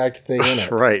this exact thing in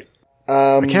it. Right.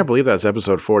 I can't believe that's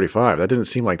episode 45. That didn't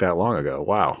seem like that long ago.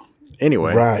 Wow.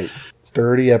 Anyway. Right.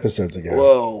 30 episodes ago.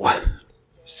 Whoa.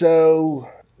 So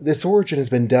this origin has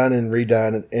been done and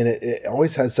redone, and it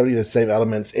always has so many of the same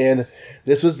elements. And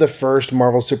this was the first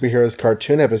Marvel Superheroes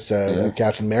cartoon episode of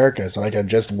Captain America. So I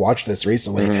just watched this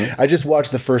recently. I just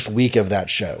watched the first week of that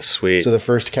show. Sweet. So the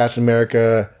first Captain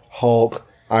America, Hulk,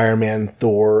 Iron Man,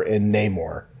 Thor, and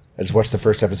Namor. I just watched the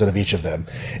first episode of each of them.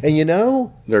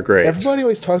 And they're great. Everybody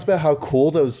always talks about how cool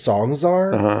those songs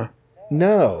are.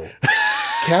 No.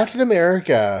 Captain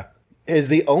America is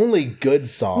the only good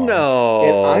song. No.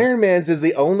 And Iron Man's is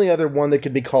the only other one that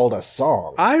could be called a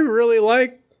song. I really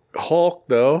like Hulk,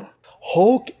 though.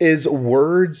 Hulk is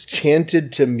words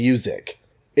chanted to music.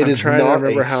 It is not a song. I'm trying to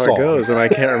remember how it goes, and I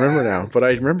can't remember now, but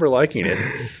I remember liking it.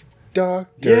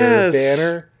 Dr. Yes.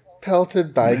 Banner,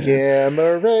 pelted by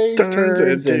gamma rays,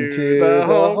 turns into the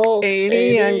Hulk,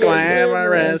 alien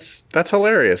glamorous. That's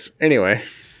hilarious. Anyway,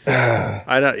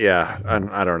 I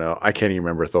don't know. I can't even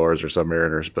remember Thor's or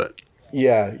Submariners, but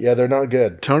yeah, they're not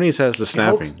good. Tony's has the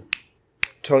snapping.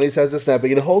 Tony's has the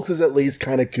snapping, and Hulk's is at least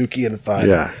kind of kooky and fun.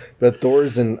 Yeah. But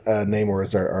Thor's and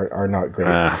Namor's are not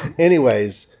great.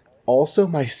 Anyways, also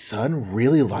my son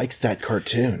really likes that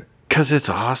cartoon. Because it's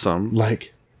awesome.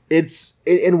 Like,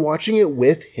 in watching it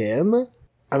with him,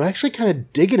 I'm actually kind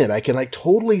of digging it. I can like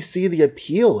totally see the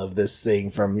appeal of this thing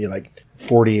from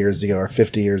 40 years ago or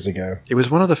 50 years ago. It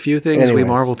was one of the few things we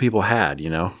Marvel people had,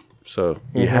 So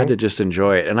you had to just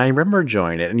enjoy it. And I remember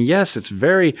enjoying it. And yes, it's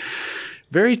very,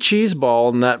 very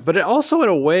cheeseball in that, but it also in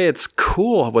a way it's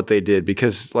cool what they did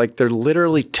because like they're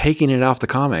literally taking it off the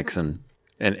comics and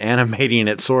animating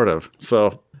it sort of.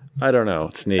 So I don't know.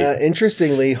 It's neat.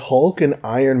 Interestingly, Hulk and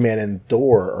Iron Man and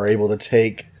Thor are able to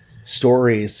take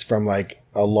stories from like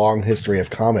a long history of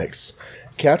comics.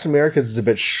 Captain America's is a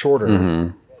bit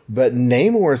shorter, but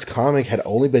Namor's comic had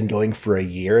only been going for a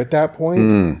year at that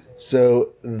point.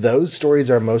 So those stories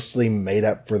are mostly made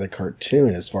up for the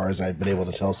cartoon as far as I've been able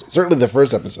to tell. Certainly the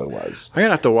first episode was. I'm going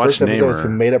to have to watch First episode was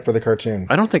Namor. made up for the cartoon.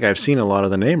 I don't think I've seen a lot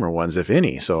of the Namor ones, if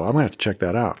any, so I'm going to have to check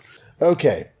that out.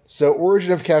 Okay, so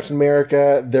origin of Captain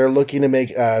America, they're looking to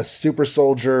make super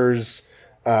soldiers.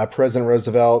 President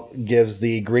Roosevelt gives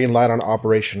the green light on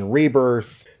Operation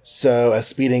Rebirth. So a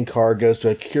speeding car goes to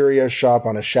a curio shop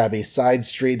on a shabby side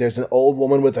street. There's an old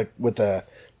woman with a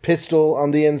pistol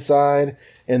on the inside,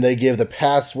 and they give the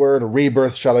password,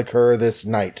 "Rebirth shall occur this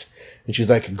night." And she's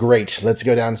like, "Great, let's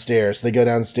go downstairs." So they go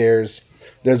downstairs.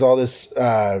 There's all this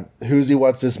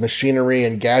this machinery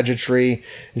and gadgetry.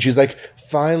 And she's like,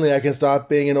 "Finally, I can stop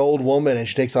being an old woman." And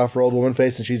she takes off her old woman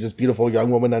face, and she's this beautiful young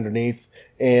woman underneath.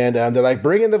 And they're like,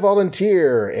 "Bring in the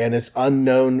volunteer." And this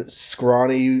unknown,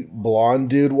 scrawny, blonde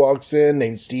dude walks in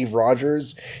named Steve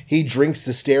Rogers. He drinks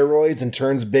the steroids and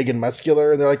turns big and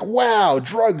muscular. And they're like, "Wow,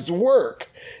 drugs work."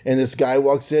 And this guy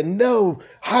walks in, "No,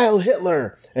 Heil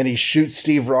Hitler." And he shoots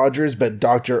Steve Rogers, but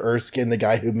Dr. Erskine, the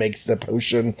guy who makes the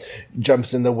potion,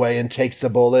 jumps in the way and takes the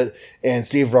bullet. And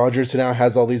Steve Rogers, who now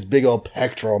has all these big old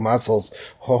pectoral muscles,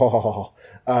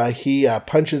 he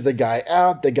punches the guy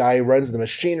out. The guy runs the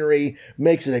machinery,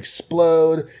 makes it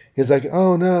explode. He's like,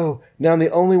 "Oh no, now I'm the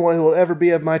only one who will ever be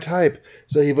of my type."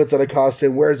 So he puts on a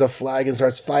costume, wears a flag, and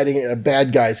starts fighting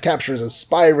bad guys, captures a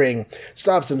spy ring,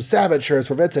 stops some saboteurs,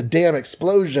 prevents a damn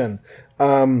explosion.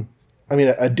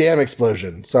 A dam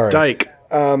explosion. Sorry. Dyke.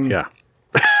 Yeah.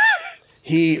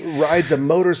 He rides a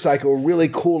motorcycle, really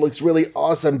cool, looks really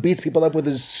awesome, beats people up with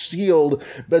his shield,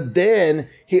 but then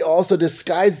he also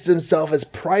disguises himself as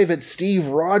Private Steve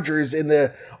Rogers in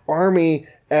the army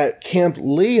at Camp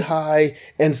Lehigh,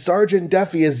 and Sergeant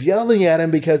Duffy is yelling at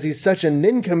him because he's such a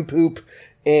nincompoop.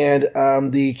 And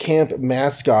the camp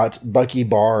mascot, Bucky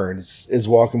Barnes, is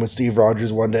walking with Steve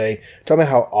Rogers one day, talking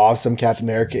about how awesome Captain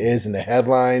America is in the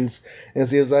headlines. And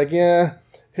Steve's like, "Yeah,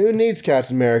 who needs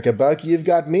Captain America, Buck? You've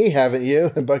got me, haven't you?"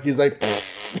 And Bucky's like,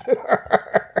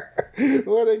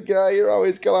 "What a guy. You're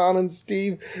always clowning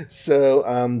Steve." So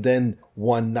then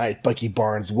one night, Bucky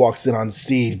Barnes walks in on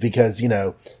Steve because,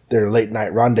 their late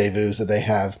night rendezvous that they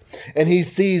have. And he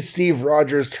sees Steve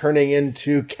Rogers turning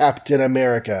into Captain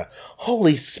America.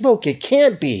 "Holy smoke, it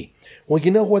can't be." "Well,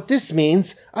 you know what this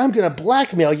means? I'm going to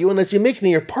blackmail you unless you make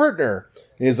me your partner."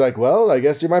 And he's like, "Well, I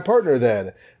guess you're my partner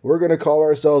then. We're going to call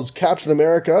ourselves Captain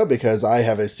America because I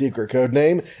have a secret code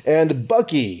name, and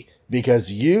Bucky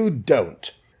because you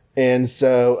don't." And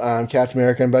so Captain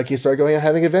America and Bucky start going out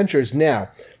having adventures. Now,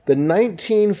 the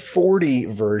 1940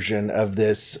 version of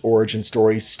this origin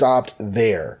story stopped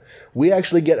there. We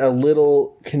actually get a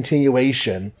little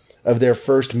continuation of their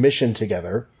first mission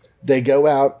together. They go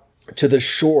out to the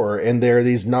shore, and there are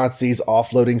these Nazis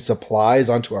offloading supplies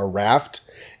onto a raft,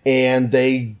 and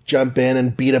they jump in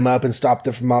and beat them up and stop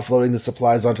them from offloading the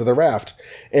supplies onto the raft.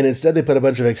 And instead they put a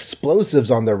bunch of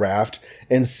explosives on the raft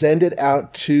and send it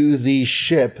out to the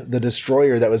ship, the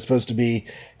destroyer that was supposed to be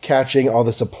catching all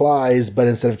the supplies, but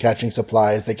instead of catching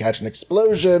supplies, they catch an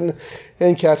explosion,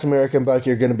 and Captain America and Bucky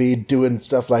are going to be doing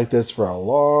stuff like this for a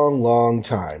long, long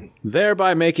time.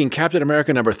 Thereby making Captain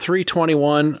America number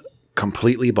 321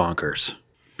 completely bonkers.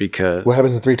 Because what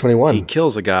happens in 321? He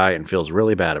kills a guy and feels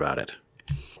really bad about it.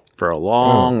 For a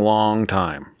long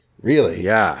time. Really?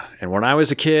 Yeah. And when I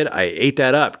was a kid, I ate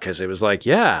that up because it was like,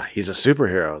 yeah, he's a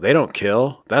superhero. They don't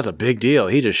kill. That's a big deal.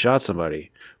 He just shot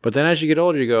somebody. But then as you get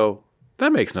older, you go,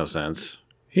 that makes no sense.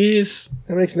 That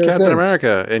makes no Captain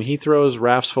America, and he throws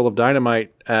rafts full of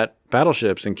dynamite at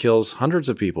battleships and kills hundreds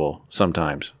of people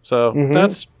sometimes. So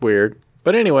that's weird.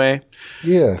 But anyway,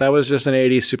 Yeah, that was just an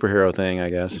 80s superhero thing, I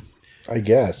guess. I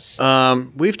guess.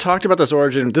 We've talked about this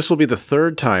origin. This will be the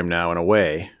third time now, in a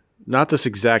way. Not this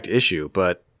exact issue,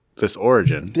 but this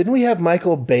origin. Didn't we have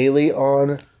Michael Bailey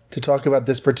on to talk about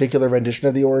this particular rendition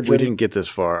of the origin? We didn't get this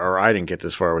far, or I didn't get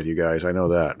this far with you guys. I know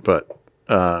that, but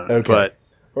Okay.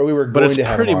 Or we were but going it's to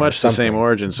have pretty him on or much the same something.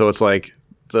 origin. So it's like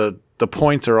the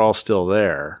points are all still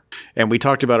there, and we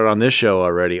talked about it on this show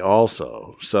already,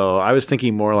 also. So I was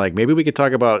thinking more like maybe we could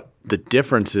talk about the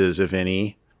differences, if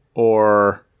any,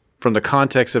 or from the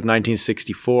context of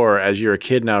 1964 as you're a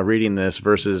kid now reading this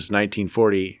versus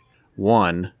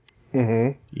 1941.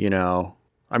 Mm-hmm. You know,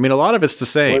 I mean, a lot of it's the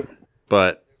same,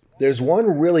 but There's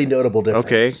one really notable difference.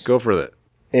 okay, go for it.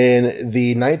 In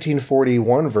the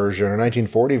 1941 version or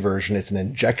 1940 version, it's an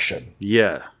injection.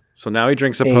 Yeah. So now he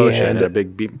drinks a potion And in a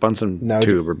big Bunsen now-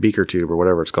 tube or beaker tube or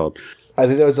whatever it's called. I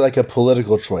think that was like a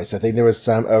political choice. I think there was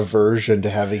some aversion to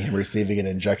having him receiving an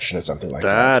injection or something like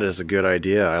that. That is a good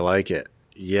idea. I like it.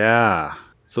 Yeah.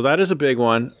 So that is a big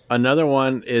one. Another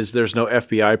one is there's no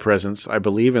FBI presence. I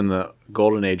believe in the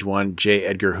Golden Age one, J.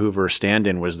 Edgar Hoover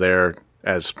stand-in was there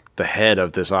as the head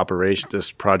of this operation, this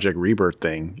Project Rebirth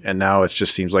thing. And now it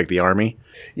just seems like the Army.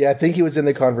 Yeah, I think he was in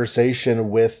the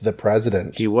conversation with the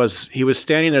president. He was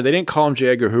standing there. They didn't call him J.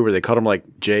 Edgar Hoover. They called him like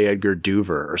J. Edgar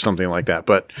Doover or something like that.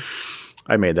 But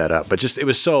I made that up. But just it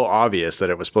was so obvious that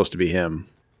it was supposed to be him.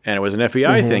 And it was an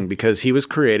FBI thing because he was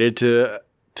created to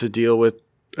deal with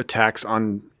attacks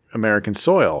on American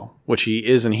soil, which he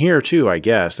is in here too, I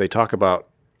guess. They talk about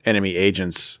enemy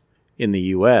agents in the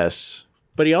U.S.,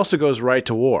 but he also goes right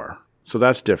to war. So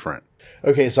that's different.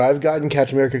 Okay, so I've gotten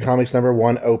Captain America Comics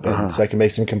 #1 open, so I can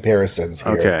make some comparisons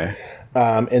here.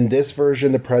 Okay. In this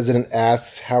version, the president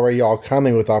asks, "How are y'all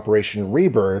coming with Operation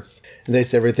Rebirth?" And they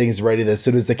say everything's ready. As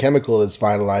soon as the chemical is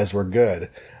finalized, we're good.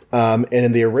 And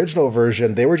in the original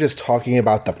version, they were just talking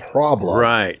about the problem.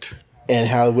 Right. And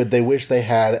how would they wish they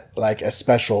had like a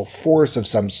special force of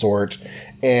some sort.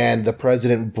 And the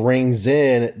president brings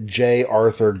in J.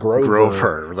 Arthur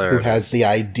Grover, there who it has the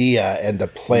idea and the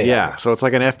plan. Yeah. So it's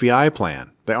like an FBI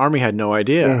plan. The Army had no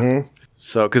idea.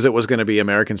 So, because it was going to be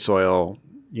American soil,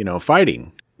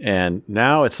 fighting. And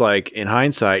now it's like, in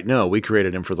hindsight, no, we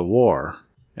created him for the war.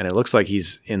 And it looks like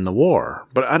he's in the war.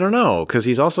 But I don't know, because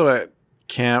he's also at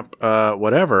Camp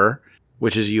whatever,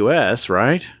 which is U.S.,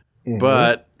 right?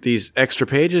 But these extra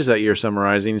pages that you're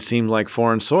summarizing seem like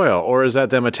foreign soil. Or is that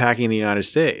them attacking the United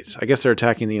States? I guess they're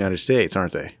attacking the United States,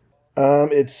 aren't they?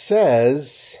 It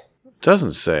says...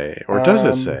 Doesn't say. Or does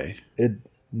it say?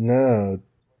 No.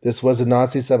 This was a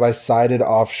Nazi sub I sighted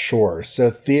offshore. So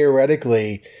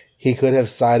theoretically, he could have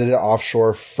sighted it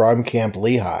offshore from Camp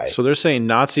Lehigh. So they're saying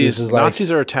Nazis this is like-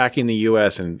 Nazis are attacking the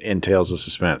U.S. in Tales of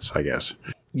Suspense, I guess.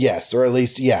 Yes, or at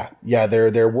least, yeah. Yeah,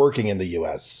 they're working in the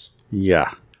U.S.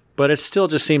 Yeah. But it still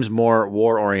just seems more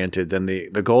war-oriented than the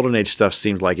Golden Age stuff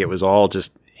seemed like it was all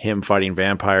just him fighting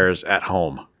vampires at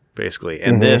home, basically.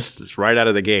 And this is right out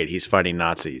of the gate. He's fighting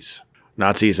Nazis.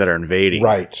 Nazis that are invading.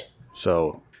 Right.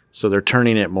 So they're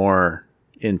turning it more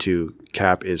into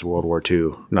Cap is World War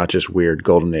II, not just weird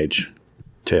Golden Age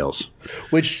tales.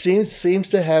 Which seems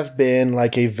to have been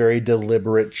like a very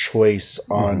deliberate choice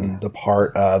on the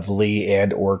part of Lee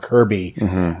and or Kirby,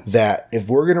 that if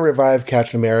we're going to revive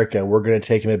Captain America, we're going to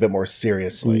take him a bit more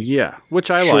seriously. Yeah, which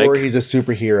I Sure, like. he's a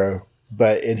superhero,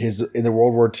 but in the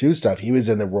World War II stuff, he was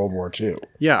in the World War II.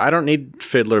 Yeah, I don't need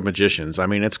fiddler magicians. I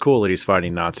mean, it's cool that he's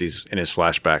fighting Nazis in his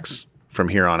flashbacks from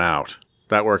here on out.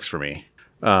 That works for me.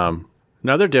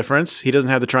 Another difference, he doesn't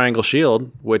have the triangle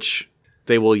shield, which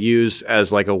they will use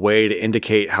as like a way to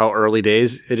indicate how early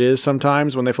days it is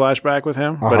sometimes when they flash back with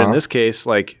him. But in this case,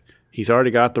 like he's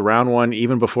already got the round one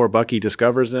even before Bucky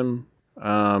discovers him.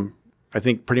 I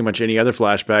think pretty much any other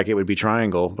flashback, it would be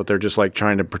triangle, but they're just like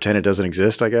trying to pretend it doesn't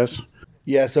exist, I guess.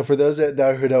 Yeah, so for those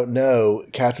who don't know,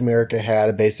 Captain America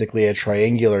had basically a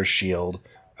triangular shield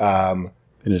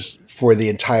It is. for the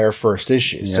entire first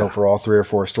issue. So for all 3 or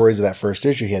 4 stories of that first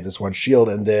issue, he had this one shield.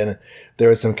 And then there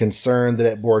was some concern that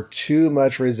it bore too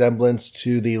much resemblance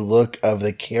to the look of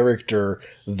the character,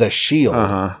 the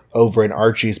Shield, over in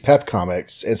Archie's Pep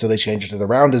Comics. And so they changed it to the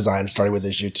round design, starting with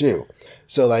issue 2.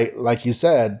 So like you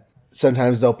said,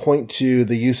 sometimes they'll point to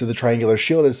the use of the triangular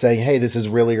shield as saying, hey, this is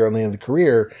really early in the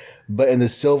career. But in the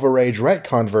Silver Age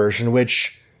retcon version,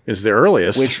 which Is the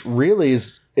earliest. which really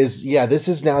is this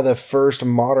is now the first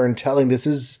modern telling. This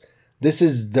is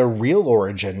the real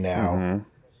origin now.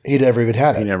 He never even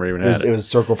had it. He never even had it. It was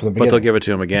circled from the But they'll beginning. give it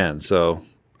to him again. So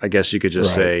I guess you could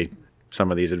just say some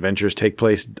of these adventures take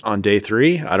place on day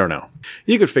 3. I don't know.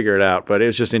 You could figure it out, but it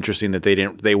was just interesting that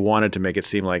they wanted to make it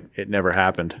seem like it never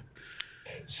happened.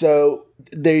 So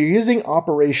they're using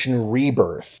Operation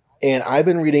Rebirth. And I've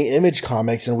been reading Image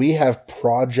Comics, and we have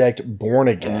Project Born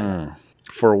Again.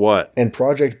 For what? And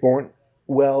Project Born,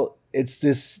 well, it's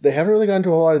this, they haven't really gone into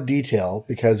a whole lot of detail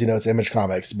because, it's Image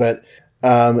Comics, but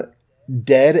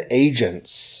dead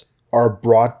agents are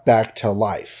brought back to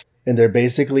life. And they're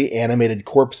basically animated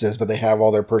corpses, but they have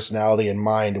all their personality and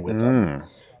mind with them.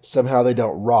 Somehow they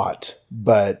don't rot,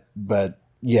 but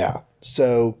yeah.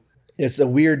 So it's a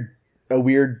weird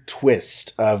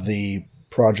twist of the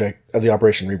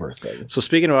Operation Rebirth thing. So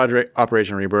speaking of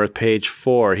Operation Rebirth, page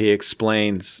 4, he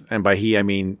explains, and by he I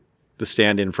mean the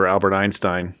stand-in for Albert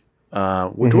Einstein.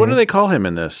 What do they call him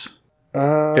in this?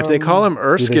 If they call him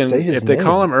Erskine,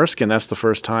 call him Erskine, that's the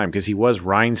first time because he was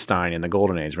Reinstein in the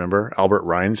Golden Age. Remember Albert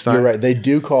Reinstein? You're right. They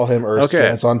do call him Erskine.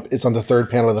 Okay. It's on the third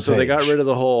panel of the page. So they got rid of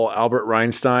the whole Albert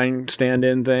Reinstein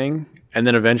stand-in thing, and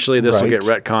then eventually this will get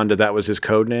retconned that was his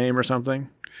code name or something.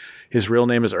 His real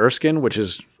name is Erskine, which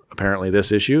is apparently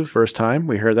this issue, first time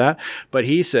we heard that. But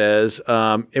he says,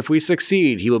 if we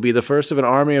succeed, he will be the first of an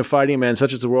army of fighting men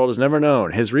such as the world has never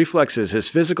known. His reflexes, his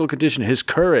physical condition, his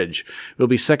courage will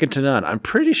be second to none. I'm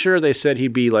pretty sure they said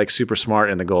he'd be like super smart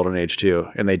in the Golden Age too,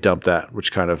 and they dumped that,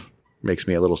 which kind of makes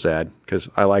me a little sad because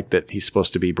I like that he's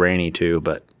supposed to be brainy too,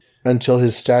 but... Until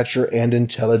his stature and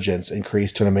intelligence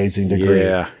increase to an amazing degree.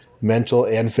 Yeah. Mental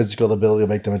and physical ability will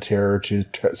make them a terror to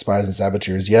spies and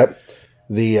saboteurs. Yep.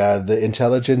 The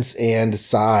intelligence and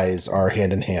size are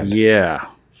hand in hand. Yeah.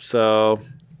 So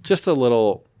just a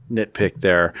little nitpick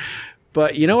there.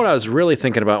 But you know what I was really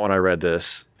thinking about when I read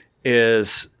this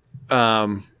is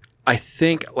I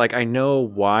think, I know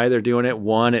why they're doing it.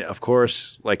 One, of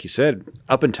course, like you said,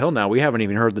 up until now, we haven't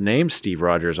even heard the name Steve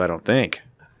Rogers, I don't think,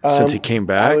 since he came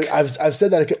back. I've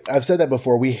said that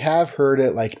before. We have heard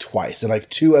it twice in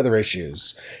 2 other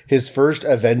issues. His first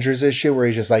Avengers issue where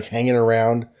he's just hanging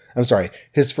around. I'm sorry,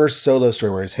 his first solo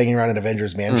story where he's hanging around an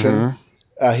Avengers mansion.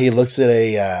 He looks at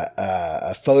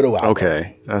a photo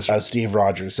album of Steve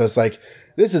Rogers. So it's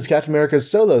this is Captain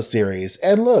America's solo series.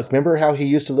 And look, remember how he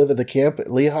used to live at the camp at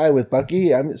Lehigh with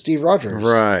Bucky? I'm Steve Rogers.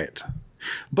 Right.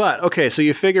 But, okay, so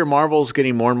you figure Marvel's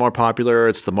getting more and more popular.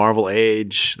 It's the Marvel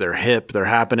age. They're hip. They're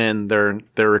happening. They're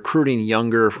recruiting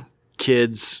younger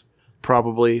kids,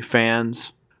 probably,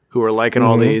 fans, who are liking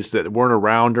all these that weren't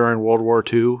around during World War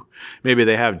II. Maybe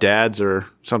they have dads or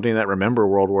something that remember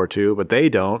World War II, but they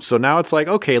don't. So now it's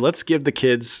okay, let's give the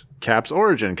kids Cap's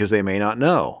origin because they may not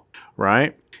know,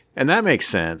 right? And that makes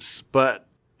sense.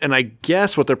 And I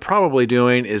guess what they're probably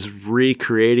doing is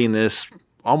recreating this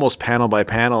almost panel by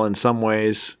panel in some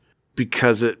ways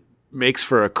because it makes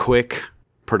for a quick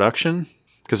production.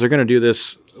 Because they're going to do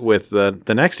this with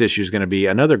the next issue is going to be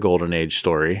another Golden Age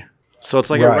story. So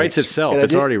it's it writes itself.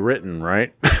 It's already written,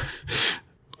 right?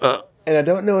 And I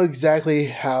don't know exactly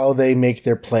how they make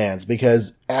their plans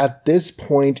because at this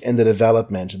point in the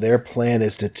development, their plan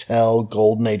is to tell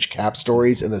Golden Age Cap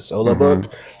stories in the solo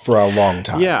book for a long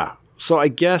time. Yeah. So I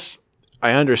guess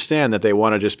I understand that they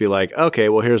want to just be okay,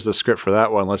 well, here's the script for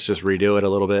that one. Let's just redo it a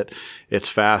little bit. It's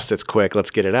fast. It's quick.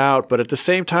 Let's get it out. But at the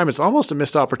same time, it's almost a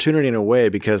missed opportunity in a way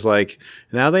because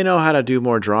now they know how to do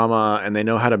more drama and they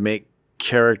know how to make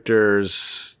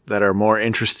characters that are more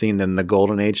interesting than the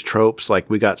Golden Age tropes.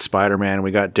 We got Spider-Man,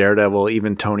 we got Daredevil,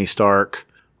 even Tony Stark,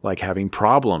 having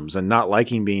problems and not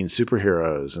liking being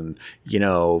superheroes and,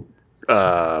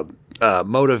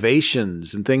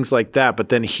 motivations and things like that. But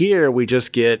then here we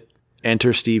just get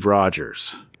enter Steve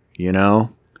Rogers,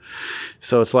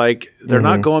 So it's they're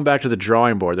not going back to the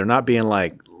drawing board. They're not being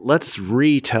let's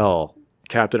retell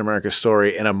Captain America's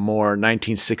story in a more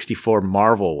 1964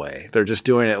 Marvel way. They're just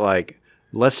doing it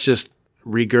let's just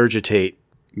regurgitate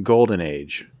Golden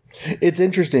Age. It's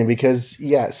interesting because,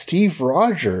 Steve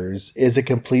Rogers is a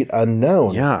complete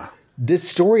unknown. Yeah. This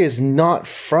story is not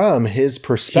from his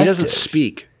perspective. He doesn't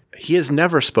speak. He has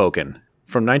never spoken.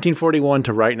 From 1941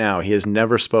 to right now, he has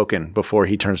never spoken before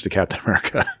he turns to Captain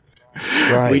America.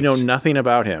 Right. We know nothing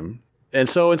about him. And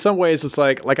so in some ways, it's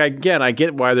again, I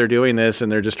get why they're doing this,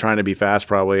 and they're just trying to be fast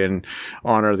probably and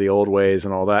honor the old ways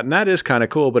and all that. And that is kind of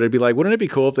cool, but it'd be wouldn't it be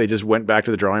cool if they just went back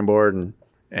to the drawing board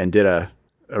and did a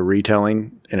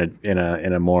retelling in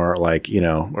a more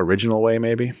original way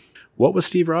maybe? What was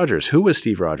Steve Rogers? Who was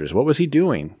Steve Rogers? What was he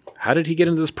doing? How did he get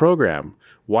into this program?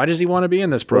 Why does he want to be in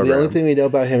this program? Well, the only thing we know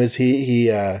about him is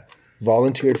he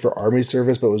volunteered for Army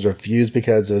service but was refused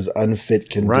because of his unfit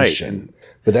condition. Right.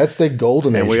 But that's the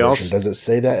Golden Age version. Does it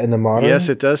say that in the modern? Yes,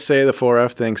 it does say the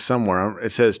 4F thing somewhere.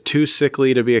 It says too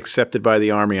sickly to be accepted by the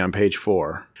Army on page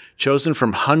 4. chosen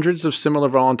from hundreds of similar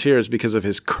volunteers because of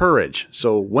his courage.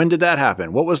 So when did that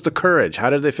happen? What was the courage?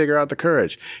 How did they figure out the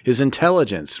courage? His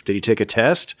intelligence. Did he take a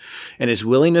test? And his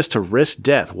willingness to risk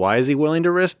death. Why is he willing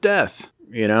to risk death?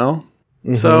 You know?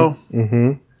 So,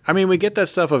 I mean, we get that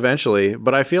stuff eventually,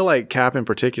 but I feel like Cap in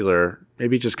particular,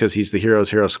 maybe just because he's the hero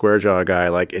square jaw guy,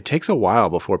 like it takes a while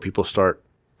before people start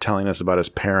telling us about his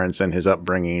parents and his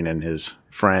upbringing and his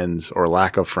friends or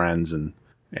lack of friends and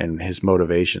his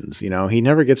motivations. You know, he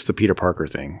never gets the Peter Parker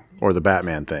thing or the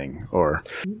Batman thing or.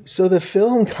 So the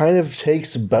film kind of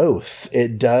takes both.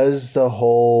 It does the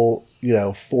whole,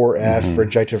 4F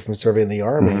rejected from serving in the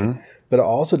army, but it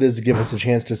also does give us a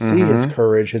chance to see his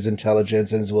courage, his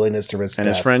intelligence, and his willingness to risk and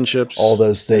death, his friendships, all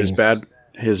those things,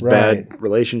 his bad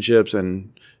relationships,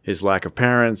 and his lack of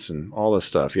parents, and all this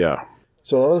stuff. Yeah.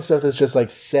 So a lot of the stuff that's just like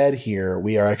said here,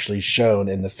 we are actually shown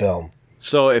in the film.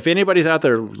 So if anybody's out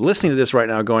there listening to this right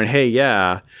now going, hey,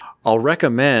 yeah, I'll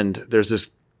recommend, there's this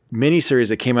miniseries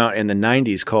that came out in the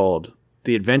 90s called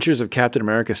The Adventures of Captain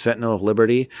America, Sentinel of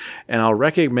Liberty. And I'll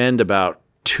recommend about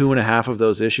 2.5 of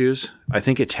those issues. I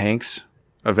think it tanks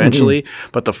eventually.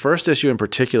 But the first issue in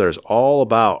particular is all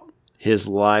about his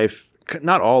life.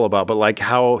 Not all about, but like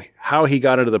how he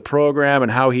got into the program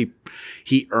and how he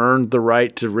earned the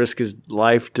right to risk his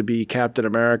life to be Captain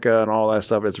America and all that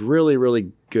stuff. It's really,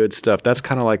 really good stuff. That's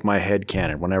kind of like my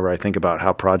headcanon whenever I think about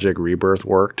how Project Rebirth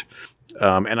worked.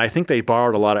 And I think they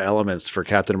borrowed a lot of elements for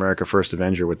Captain America First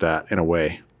Avenger with that in a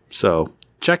way. So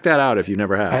check that out if you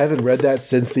never have. I haven't read that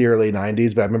since the early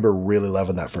 90s, but I remember really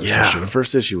loving that first issue. Yeah, the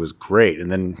first issue was great.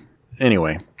 And then,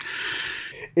 anyway.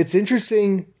 It's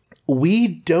interesting. We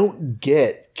don't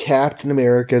get Captain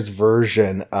America's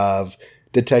version of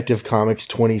Detective Comics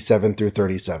 27 through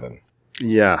 37.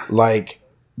 Yeah. Like,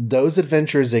 those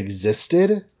adventures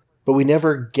existed, but we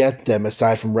never get them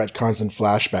aside from retcons and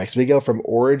flashbacks. We go from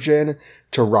origin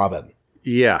to Robin.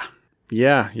 Yeah.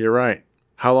 Yeah, you're right.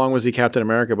 How long was he Captain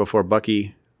America before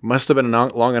Bucky? Must have been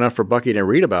long enough for Bucky to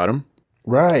read about him.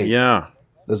 Right. Yeah.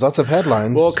 There's lots of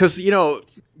headlines. Well, because,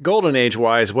 Golden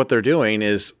Age-wise, what they're doing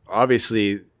is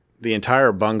obviously the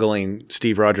entire bungling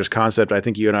Steve Rogers concept. I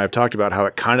think you and I have talked about how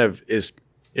it kind of is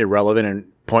irrelevant and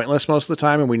pointless most of the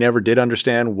time, and we never did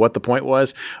understand what the point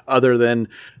was, other than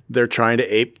they're trying to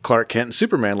ape Clark Kent and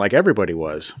Superman like everybody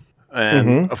was.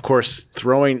 And of course,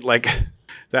 throwing like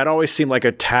that always seemed like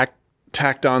a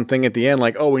tacked on thing at the end,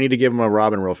 like, oh, we need to give him a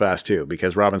Robin real fast too,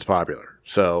 because Robin's popular.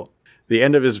 So the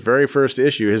end of his very first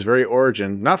issue, his very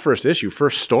origin, not first issue,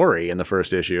 first story in the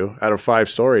first issue out of 5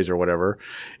 stories or whatever,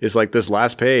 is like this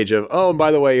last page of, oh, and by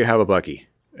the way, you have a Bucky.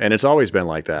 And it's always been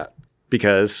like that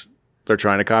because they're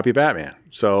trying to copy Batman.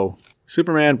 So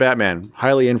Superman, Batman,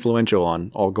 highly influential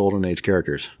on all GoldenAge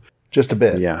characters. Just a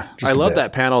bit. Yeah. I love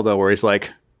that panel, though, where he's like,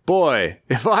 boy,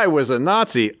 if I was a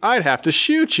Nazi, I'd have to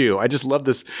shoot you. I just love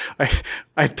this.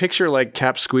 I picture like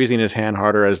Cap squeezing his hand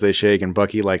harder as they shake and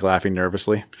Bucky like laughing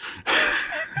nervously.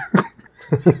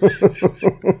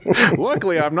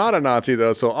 Luckily, I'm not a Nazi,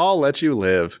 though, so I'll let you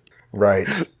live. Right.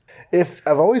 I've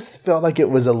always felt like it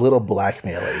was a little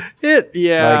blackmailing.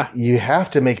 Yeah. Like, you have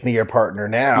to make me your partner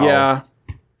now. Yeah.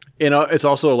 It's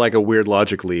also like a weird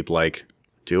logic leap. Like,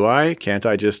 do I? Can't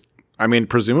I just... I mean,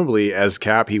 presumably, as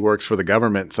Cap, he works for the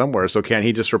government somewhere, so can't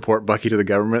he just report Bucky to the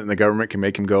government and the government can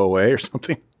make him go away or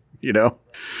something? Right.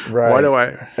 Why do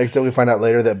I... Except we find out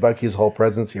later that Bucky's whole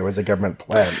presence here was a government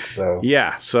plant, so...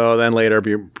 Yeah, so then later,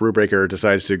 Brubaker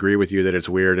decides to agree with you that it's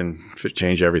weird and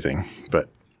change everything. But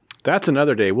that's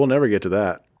another day. We'll never get to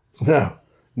that.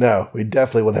 No, we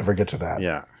definitely will never get to that.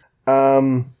 Yeah.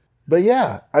 But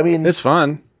yeah, I mean... It's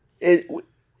fun.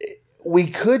 We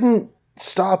couldn't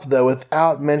stop, though,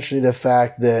 without mentioning the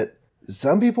fact that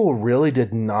some people really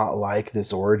did not like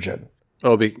this origin.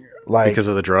 Oh, because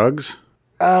of the drugs?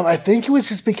 I think it was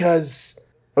just because...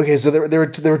 Okay, so there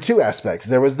were 2 aspects.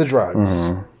 There was the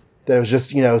drugs. There was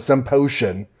just, some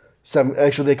potion.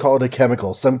 Actually, they call it a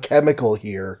chemical. Some chemical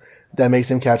here that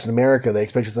makes him Captain America. They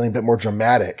expected something a bit more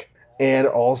dramatic. And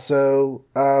also...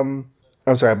 I'm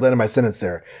sorry, I blended my sentence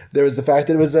there. There was the fact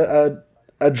that it was a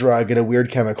drug and a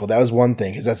weird chemical. That was one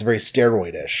thing, because that's very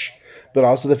steroid-ish. But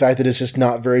also the fact that it's just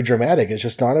not very dramatic. It's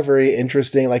just not a very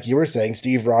interesting, like you were saying,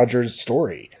 Steve Rogers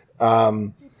story.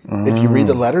 If you read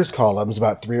the letters columns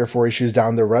about 3 or 4 issues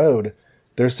down the road,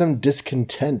 there's some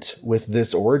discontent with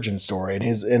this origin story.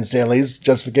 And Stan Lee's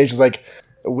justification is like,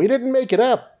 we didn't make it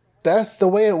up. That's the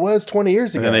way it was 20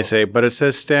 years ago. And then they say, but it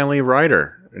says Stan Lee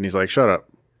writer. And he's like, shut up.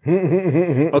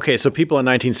 Okay, so people in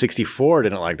 1964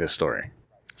 didn't like this story.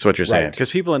 That's what you're saying.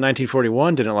 Because people in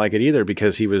 1941 didn't like it either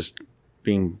because he was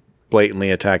being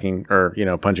blatantly attacking or,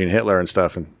 punching Hitler and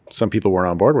stuff. And some people weren't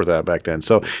on board with that back then.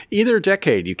 So either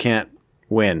decade, you can't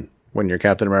win when you're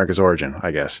Captain America's origin,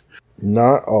 I guess.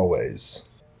 Not always.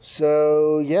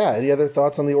 So, yeah, any other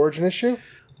thoughts on the origin issue?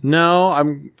 No,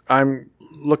 I'm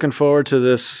looking forward to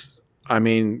this. I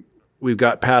mean, we've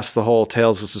got past the whole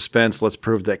Tales of Suspense, let's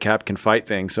prove that Cap can fight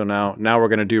thing. So now we're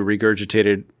going to do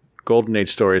regurgitated Golden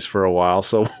Age stories for a while.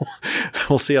 So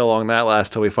we'll see how long that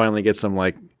lasts till we finally get some,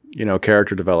 like, you know,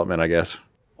 character development, I guess.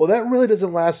 Well, that really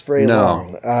doesn't last very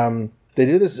long. They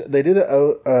do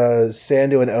the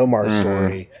Sandu and Omar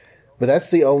story, but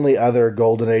that's the only other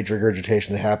Golden Age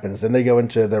regurgitation that happens. Then they go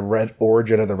into the Red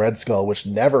origin of the Red Skull, which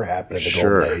never happened in the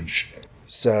Golden Age.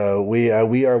 So we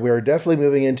are definitely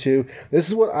moving into, this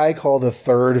is what I call the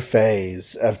third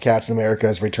phase of Captain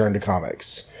America's return to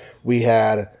comics. We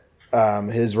had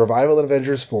his revival in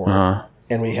Avengers 4,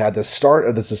 and we had the start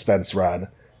of the Suspense run,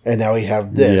 and now we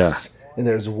have this. Yeah. And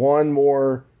there's one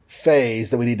more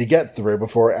phase that we need to get through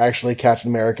before actually Captain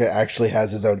America actually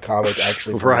has his own comic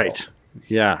actually. Right.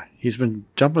 Yeah. He's been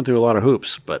jumping through a lot of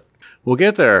hoops, but we'll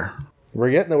get there.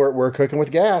 We're getting there. We're cooking with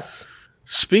gas.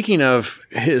 Speaking of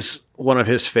one of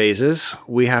his phases,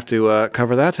 we have to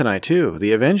cover that tonight too.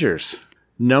 The Avengers,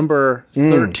 number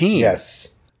 13.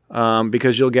 Yes.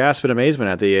 Because you'll gasp in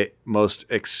amazement at the most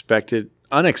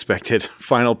unexpected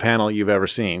final panel you've ever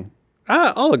seen.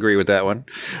 I'll agree with that one.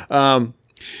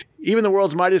 Even the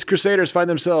world's mightiest crusaders find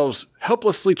themselves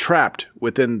helplessly trapped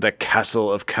within the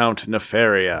castle of Count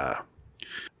Nefaria.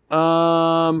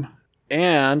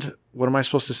 And what am I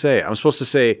supposed to say? I'm supposed to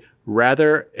say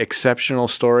rather exceptional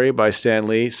story by Stan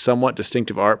Lee, somewhat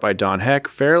distinctive art by Don Heck,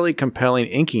 fairly compelling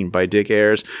inking by Dick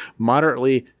Ayers,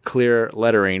 moderately clear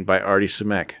lettering by Artie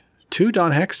Simek. 2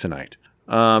 Don Hecks tonight.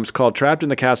 It's called Trapped in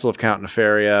the Castle of Count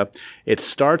Nefaria. It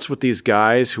starts with these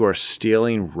guys who are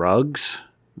stealing rugs,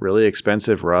 really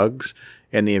expensive rugs,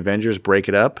 and the Avengers break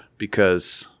it up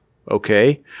because,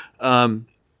 okay. Then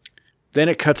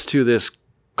it cuts to this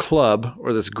club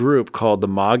or this group called the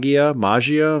Magia.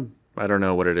 I don't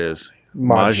know what it is.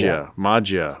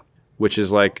 Magia, which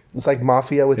is like... It's like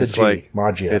Mafia with a G. Like,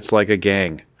 Magia. It's like a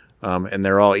gang. And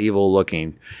they're all evil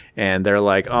looking. And they're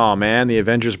like, oh man, the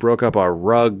Avengers broke up our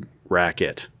rug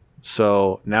racket.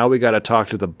 So now we got to talk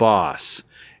to the boss.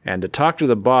 And to talk to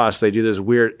the boss, they do this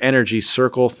weird energy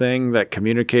circle thing that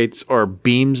communicates or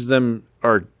beams them,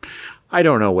 or I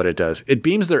don't know what it does. It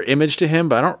beams their image to him,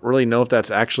 but I don't really know if that's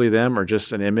actually them or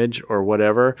just an image or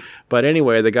whatever. But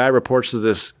anyway, the guy reports to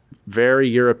this very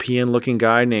European-looking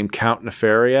guy named Count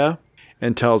Nefaria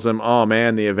and tells him, oh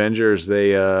man, the Avengers,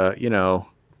 they,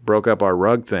 broke up our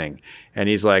rug thing. And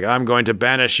he's like, I'm going to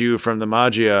banish you from the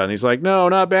Magia. And he's like, no,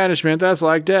 not banishment. That's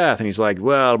like death. And he's like,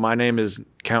 well, my name is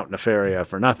Count Nefaria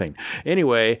for nothing.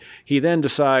 Anyway, he then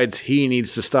decides he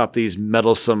needs to stop these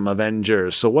meddlesome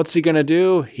Avengers. So what's he going to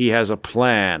do? He has a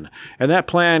plan. And that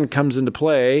plan comes into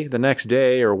play the next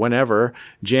day or whenever.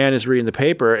 Jan is reading the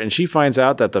paper and she finds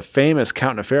out that the famous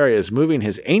Count Nefaria is moving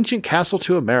his ancient castle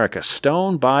to America,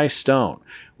 stone by stone,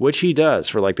 which he does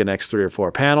for like the next 3 or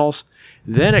 4 panels.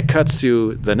 Then it cuts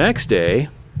to the next day,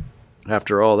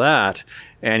 after all that,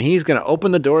 and he's going to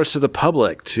open the doors to the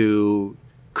public to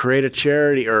create a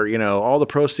charity or, all the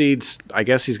proceeds. I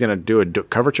guess he's going to do a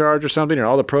cover charge or something, and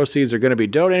all the proceeds are going to be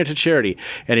donated to charity.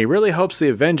 And he really hopes the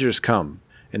Avengers come.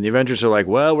 And the Avengers are like,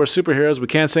 well, we're superheroes. We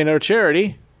can't say no to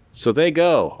charity. So they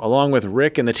go, along with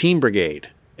Rick and the Teen Brigade.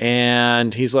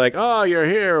 And he's like, oh, you're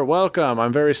here. Welcome.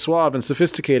 I'm very suave and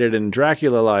sophisticated and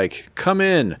Dracula-like. Come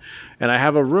in. And I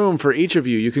have a room for each of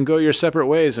you. You can go your separate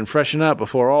ways and freshen up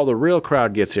before all the real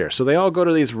crowd gets here. So they all go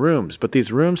to these rooms. But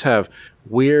these rooms have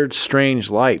weird,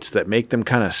 strange lights that make them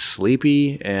kind of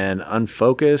sleepy and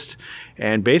unfocused.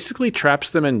 And basically traps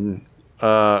them in,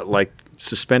 like,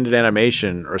 suspended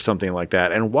animation or something like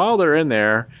that. And while they're in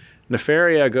there,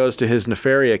 Nefaria goes to his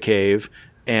Nefaria cave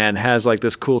and has, like,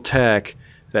 this cool tech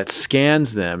that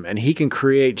scans them, and he can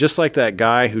create, just like that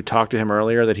guy who talked to him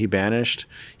earlier that he banished,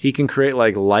 he can create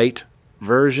like light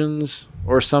versions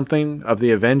or something of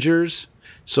the Avengers.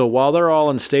 So while they're all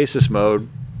in stasis mode,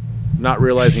 not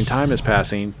realizing time is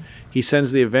passing, he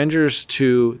sends the Avengers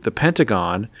to the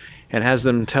Pentagon and has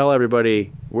them tell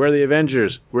everybody, we're the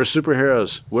Avengers, we're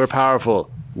superheroes, we're powerful,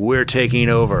 we're taking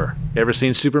over. Ever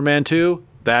seen Superman 2?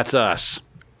 That's us.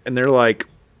 And they're like,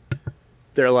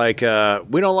 we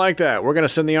don't like that. We're going to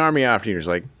send the army after you. He's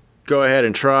like, go ahead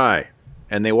and try.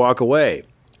 And they walk away.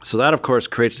 So that, of course,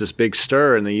 creates this big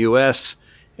stir in the U.S.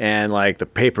 And, like, the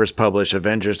papers publish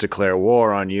Avengers declare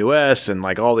war on U.S. And,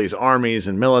 like, all these armies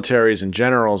and militaries and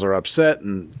generals are upset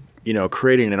and,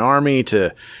 creating an army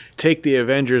to take the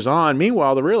Avengers on.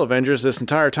 Meanwhile, the real Avengers this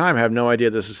entire time have no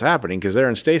idea this is happening because they're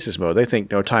in stasis mode. They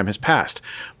think no time has passed.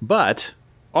 But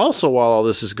also while all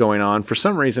this is going on, for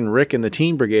some reason, Rick and the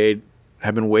Teen Brigade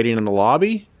have been waiting in the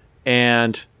lobby,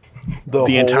 and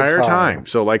the entire time.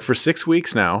 So like for 6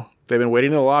 weeks now, they've been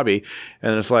waiting in the lobby,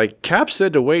 and it's like, Cap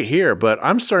said to wait here, but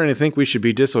I'm starting to think we should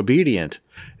be disobedient.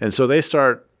 And so they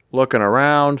start looking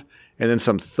around, and then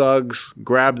some thugs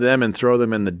grab them and throw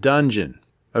them in the dungeon.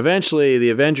 Eventually, the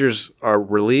Avengers are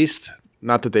released.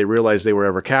 Not that they realize they were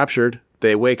ever captured.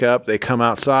 They wake up, they come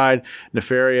outside.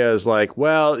 Nefaria is like,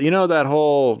 well, you know that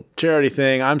whole charity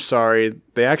thing, I'm sorry.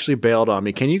 They actually bailed on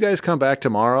me. Can you guys come back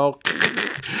tomorrow?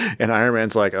 And Iron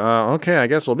Man's like, okay, I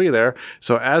guess we'll be there.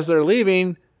 So as they're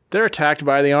leaving, they're attacked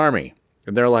by the army.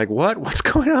 And they're like, what? What's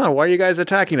going on? Why are you guys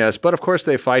attacking us? But of course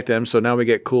they fight them. So now we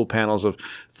get cool panels of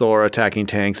Thor attacking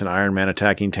tanks and Iron Man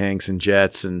attacking tanks and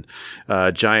jets and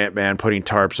Giant Man putting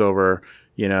tarps over,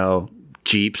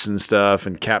 Jeeps and stuff,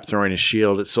 and Cap throwing his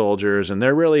shield at soldiers. And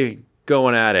they're really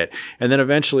going at it. And then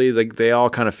eventually they all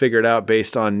kind of figured out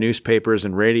based on newspapers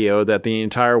and radio that the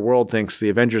entire world thinks the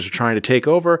Avengers are trying to take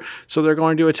over. So they're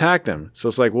going to attack them. So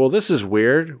it's like, well, this is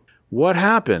weird. What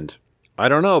happened? I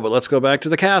don't know, but let's go back to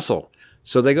the castle.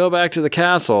 So they go back to the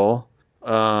castle.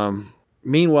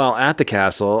 Meanwhile, at the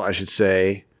castle, I should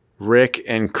say, Rick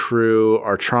and crew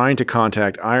are trying to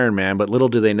contact Iron Man, but little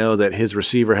do they know that his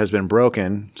receiver has been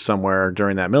broken somewhere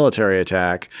during that military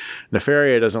attack.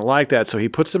 Nefaria doesn't like that, so he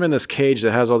puts them in this cage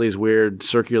that has all these weird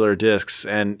circular discs,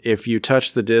 and if you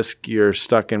touch the disc, you're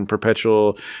stuck in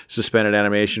perpetual suspended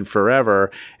animation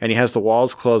forever, and he has the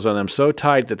walls closed on them so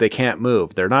tight that they can't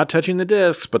move. They're not touching the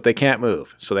discs, but they can't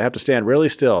move, so they have to stand really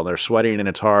still. They're sweating, and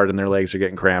it's hard, and their legs are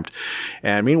getting cramped.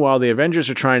 And meanwhile, the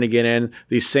Avengers are trying to get in.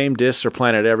 These same discs are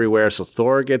planted everywhere. So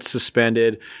Thor gets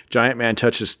suspended. Giant Man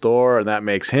touches Thor, and that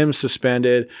makes him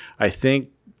suspended. I think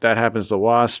that happens to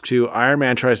Wasp too. Iron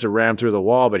Man tries to ram through the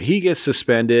wall, but he gets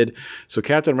suspended. So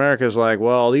Captain America is like,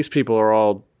 well, these people are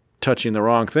all touching the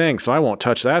wrong thing, so I won't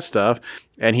touch that stuff.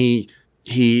 And he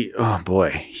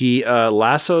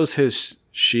lassos his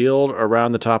shield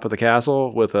around the top of the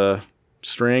castle with a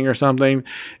string or something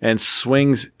and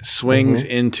swings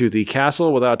into the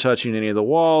castle without touching any of the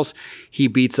walls. He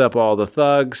beats up all the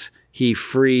thugs. He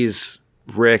frees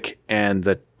Rick and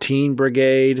the Teen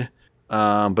Brigade.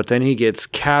 But then he gets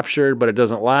captured, but it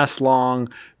doesn't last long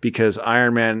because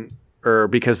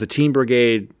the Teen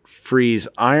Brigade frees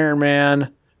Iron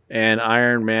Man, and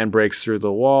Iron Man breaks through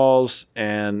the walls,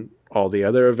 and all the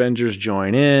other Avengers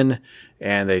join in,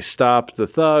 and they stop the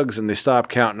thugs, and they stop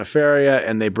Count Nefaria,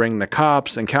 and they bring the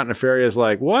cops, and Count Nefaria is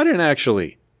like, well, I didn't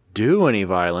actually do any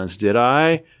violence, did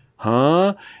I?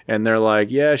 Huh? And they're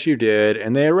like, yes, you did,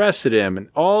 and they arrested him, and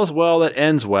all's well that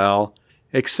ends well,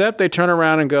 except they turn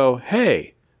around and go,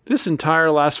 hey, this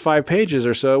entire last 5 pages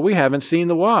or so, we haven't seen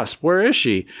the Wasp. Where is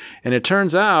she? And it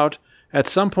turns out, at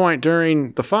some point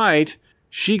during the fight,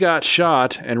 she got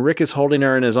shot, and Rick is holding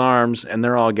her in his arms, and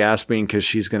they're all gasping because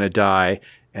she's going to die.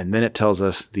 And then it tells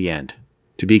us the end.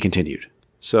 To be continued.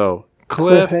 So,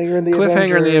 cliffhanger in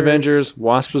the Avengers.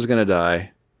 Wasp was going to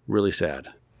die. Really sad.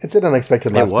 It's an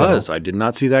unexpected last panel. It was. I did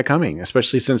not see that coming,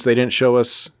 especially since they didn't show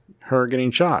us her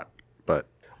getting shot. But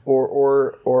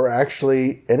or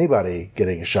actually anybody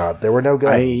getting shot. There were no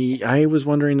guns. I was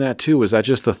wondering that too. Was that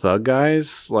just the thug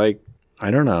guys? Like, I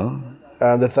don't know.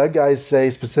 The thug guys say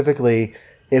specifically,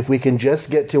 if we can just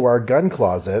get to our gun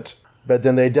closet, but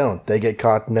then they don't. They get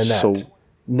caught in a net. So,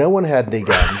 no one had any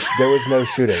guns. There was no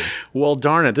shooting. Well,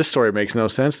 darn it. This story makes no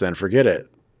sense then. Forget it.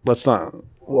 Let's not.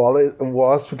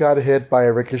 Wasp got hit by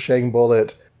a ricocheting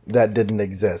bullet that didn't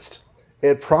exist.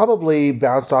 It probably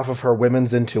bounced off of her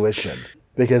women's intuition,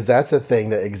 because that's a thing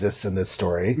that exists in this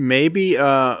story. Maybe,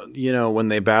 when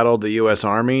they battled the U.S.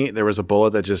 Army, there was a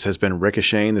bullet that just has been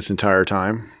ricocheting this entire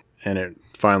time, and it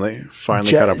finally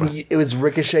cut up. It was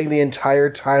ricocheting the entire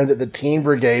time that the Teen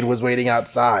Brigade was waiting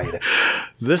outside.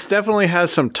 This definitely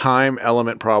has some time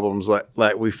element problems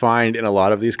like we find in a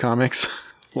lot of these comics.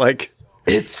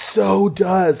 It so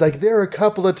does. Like, there are a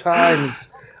couple of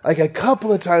times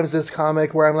this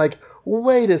comic where I'm like,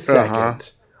 wait a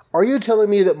second. Are you telling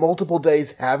me that multiple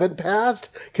days haven't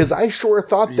passed? Because I sure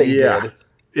thought they did.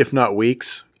 If not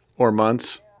weeks or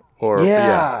months or...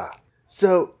 Yeah.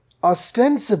 So,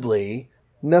 ostensibly,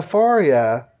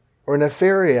 Nefaria,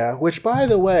 which, by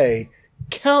the way,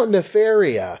 Count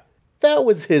Nefaria, that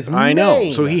was his name. I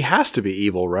know. So he has to be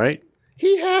evil, right?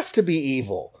 He has to be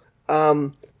evil.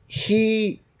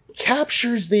 He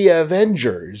captures the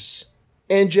Avengers,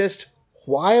 and just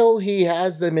while he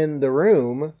has them in the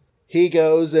room, he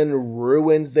goes and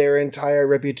ruins their entire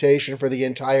reputation for the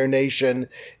entire nation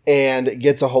and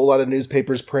gets a whole lot of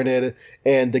newspapers printed,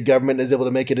 and the government is able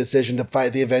to make a decision to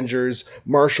fight the Avengers.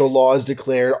 Martial law is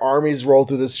declared, armies roll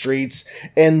through the streets,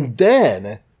 and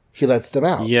then he lets them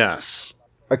out. Yes.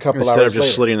 a couple Instead hours of just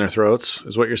later. slitting their throats,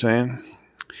 is what you're saying?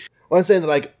 Well, I'm saying that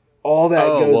like all that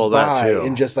goes by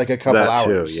in just like a couple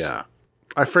hours. Too, yeah.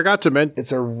 I forgot to mention.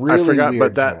 It's a really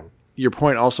weird time. Your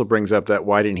point also brings up that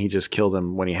why didn't he just kill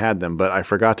them when he had them? But I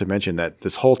forgot to mention that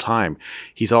this whole time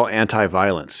he's all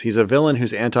anti-violence. He's a villain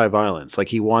who's anti-violence. Like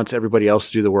he wants everybody else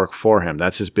to do the work for him.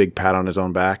 That's his big pat on his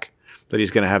own back. That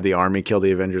he's going to have the army kill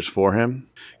the Avengers for him.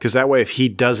 Because that way, if he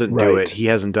doesn't do it, he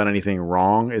hasn't done anything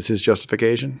wrong. Is his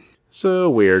justification? So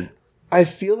weird. I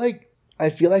feel like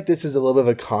this is a little bit of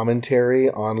a commentary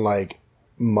on like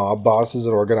mob bosses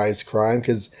and organized crime,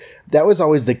 because that was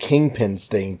always the Kingpin's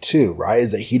thing too, right?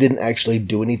 Is that he didn't actually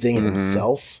do anything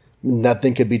himself.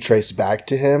 Nothing could be traced back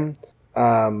to him.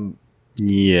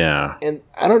 Yeah. And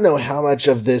I don't know how much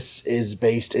of this is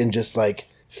based in just like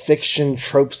fiction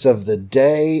tropes of the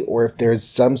day, or if there's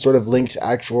some sort of link to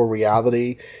actual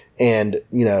reality and,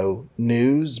 you know,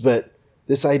 news, but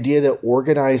this idea that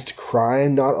organized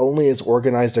crime not only is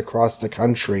organized across the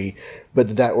country,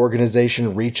 but that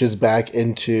organization reaches back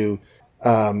into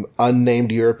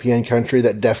unnamed European country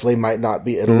that definitely might not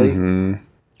be Italy. Mm-hmm.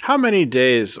 How many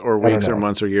days or weeks or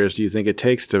months or years do you think it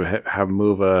takes to have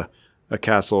move a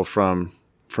castle from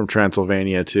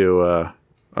Transylvania to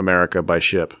America by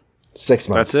ship? 6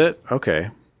 months. That's it?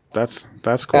 Okay. That's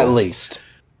cool. At least.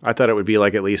 I thought it would be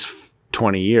like at least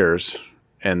 20 years,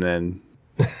 and then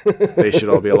they should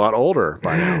all be a lot older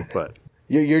by now. But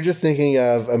you're just thinking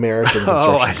of American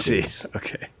construction. Oh, I see. Teams.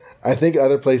 Okay. I think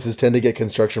other places tend to get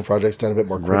construction projects done a bit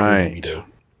more quickly than we do.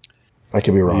 I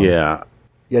could be wrong. Yeah.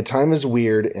 Yeah, time is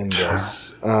weird in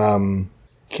this.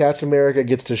 Captain America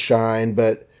gets to shine,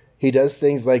 but he does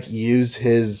things like use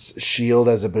his shield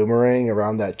as a boomerang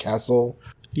around that castle.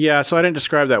 Yeah, so I didn't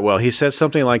describe that well. He says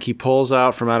something like he pulls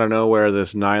out from out of nowhere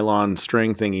this nylon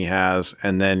string thing he has,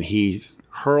 and then he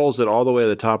hurls it all the way to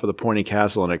the top of the pointy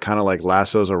castle, and it kind of like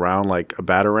lassos around like a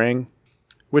batarang.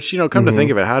 Which, you know, come to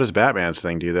think of it, how does Batman's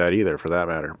thing do that either, for that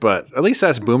matter? But at least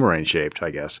that's boomerang shaped, I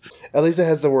guess. At least it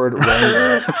has the word ring.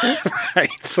 Right.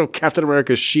 So Captain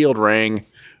America's shield ring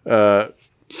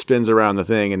spins around the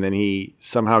thing, and then he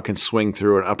somehow can swing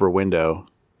through an upper window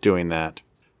doing that.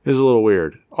 It was a little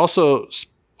weird. Also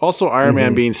Iron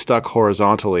Man being stuck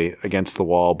horizontally against the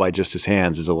wall by just his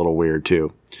hands is a little weird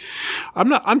too.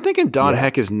 I'm thinking Don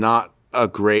Heck is not a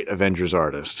great Avengers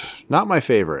artist. Not my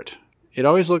favorite. It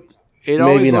always looks a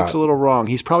little wrong.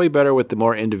 He's probably better with the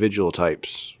more individual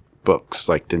types books,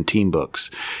 like than team books,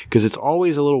 because it's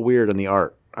always a little weird on the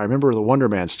art. I remember the Wonder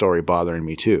Man story bothering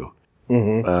me too.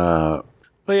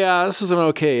 But yeah, this was an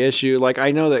okay issue. Like,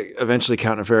 I know that eventually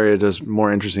Count Nefaria does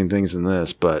more interesting things than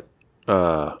this, but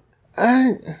I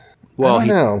don't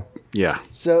know. Yeah.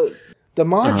 So the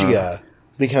Magia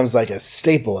becomes like a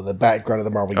staple in the background of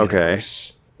the Marvel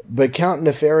Universe. But Count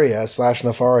Nefaria /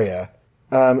 Nefaria,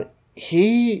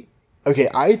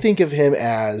 I think of him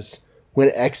as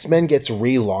when X-Men gets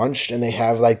relaunched and they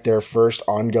have like their first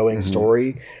ongoing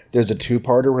story. There's a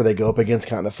 2-parter where they go up against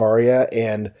Count Nefaria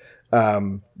and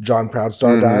John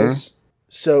Proudstar dies.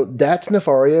 So that's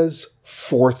Nefaria's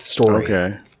 4th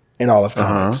story in all of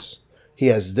comics. He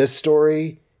has this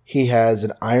story. He has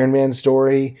an Iron Man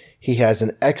story. He has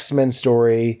an X-Men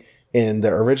story in the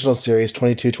original series,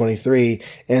 22-23,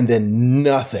 and then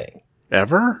nothing.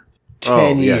 Ever?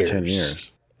 10 years. Yeah, 10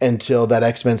 years. Until that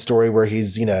X-Men story where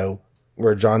he's, you know,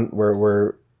 where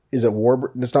is it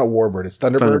Warbird? It's not Warbird. It's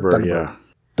Thunderbird. Yeah.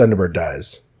 Thunderbird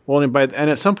dies. Well, and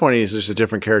at some point he's just a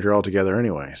different character altogether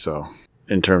anyway. So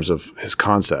in terms of his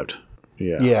concept.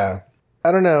 Yeah. Yeah.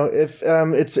 I don't know if,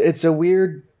 it's a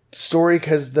weird story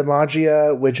because the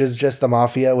Magia, which is just the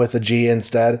Mafia with a G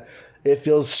instead, it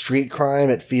feels street crime.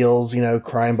 It feels, you know,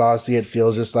 crime bossy. It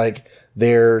feels just like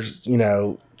they're, you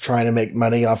know, trying to make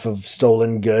money off of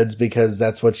stolen goods because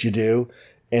that's what you do.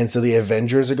 And so the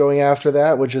Avengers are going after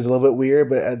that, which is a little bit weird,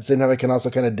 but at the same time, I can also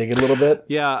kind of dig it a little bit.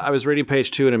 Yeah, I was reading page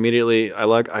 2 and immediately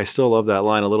I still love that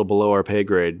line, a little below our pay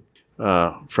grade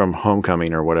from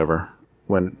Homecoming or whatever.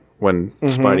 When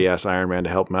Spidey asks Iron Man to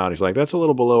help him out, he's like, that's a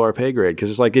little below our pay grade. Because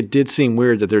it's like, it did seem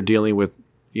weird that they're dealing with,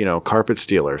 you know, carpet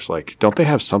stealers. Like, don't they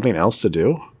have something else to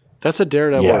do? That's a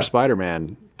Daredevil or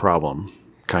Spider-Man problem,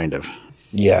 kind of.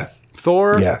 Yeah.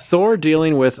 Thor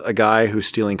dealing with a guy who's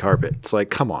stealing carpet. It's like,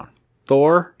 come on.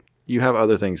 Thor, you have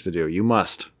other things to do. You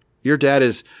must. Your dad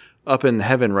is up in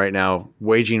heaven right now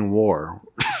waging war.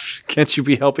 Can't you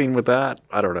be helping with that?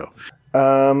 I don't know.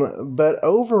 But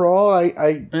overall,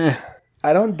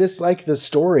 I don't dislike the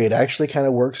story. It actually kind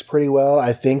of works pretty well.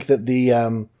 I think that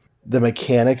the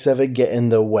mechanics of it get in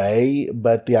the way,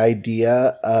 but the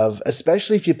idea of,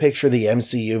 especially if you picture the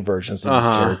MCU versions of these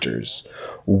characters,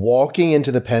 walking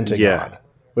into the Pentagon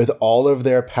with all of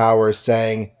their powers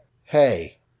saying,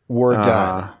 hey, we're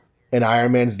done. And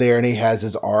Iron Man's there, and he has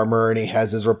his armor, and he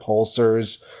has his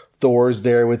repulsors. Thor's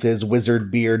there with his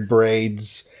wizard beard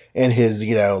braids and his,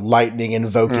 lightning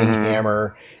invoking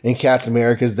hammer. And Captain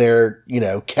America's there,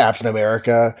 Captain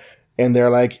America. And they're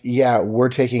like, yeah, we're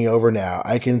taking over now.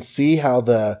 I can see how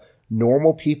the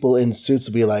normal people in suits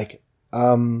will be like,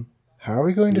 how are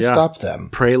we going to stop them?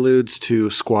 Preludes to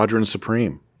Squadron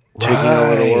Supreme. Taking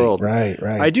over the world. Right.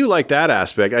 I do like that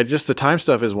aspect. The time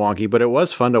stuff is wonky, but it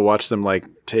was fun to watch them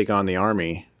take on the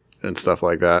army and stuff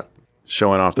like that.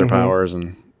 Showing off their powers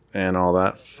and all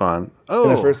that fun. Oh.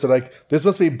 And at first they're like, this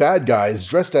must be bad guys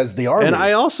dressed as the army. And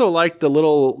I also liked the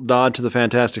little nod to the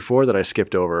Fantastic Four that I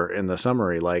skipped over in the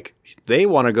summary. They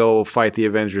want to go fight the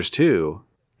Avengers too.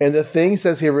 And the Thing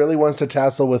says he really wants to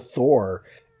tassel with Thor.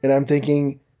 And I'm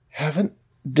thinking,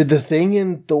 did the Thing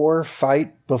and Thor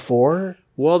fight before?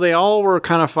 Well, they all were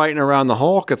kind of fighting around the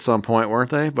Hulk at some point, weren't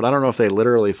they? But I don't know if they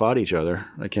literally fought each other.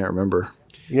 I can't remember.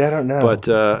 Yeah, I don't know.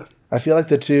 But I feel like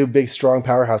the two big, strong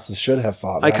powerhouses should have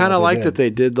fought. I kind of like that they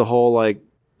did the whole,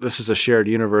 this is a shared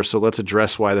universe, so let's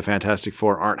address why the Fantastic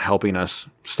Four aren't helping us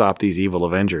stop these evil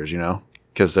Avengers,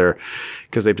 Because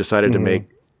they've decided to make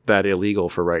that illegal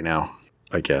for right now,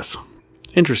 I guess.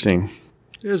 Interesting.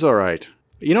 It was all right.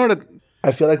 You know what?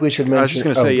 I feel like we should mention... I was just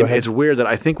going to say, it's weird that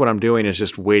I think what I'm doing is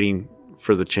just waiting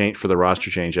for the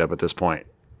roster change up at this point.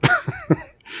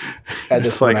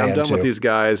 It's I'm done with these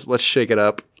guys. Let's shake it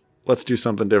up. Let's do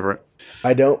something different.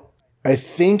 I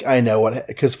think I know what,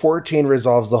 because 14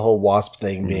 resolves the whole Wasp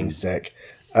thing being sick.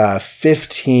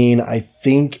 15, I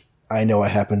think I know what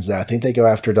happens there. I think they go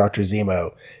after Dr. Zemo,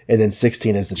 and then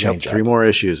 16 is the change up. 3 more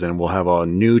issues, and we'll have a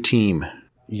new team.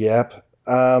 Yep.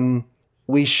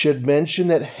 We should mention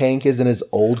that Hank is in his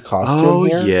old costume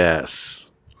here. Oh, yes.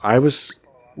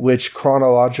 Which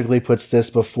chronologically puts this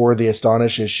before the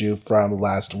Astonish issue from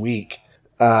last week.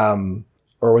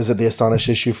 Or was it the Astonish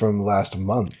issue from last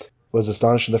month? Was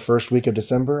Astonish in the first week of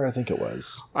December? I think it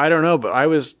was. I don't know, but I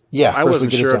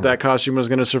wasn't sure if that costume was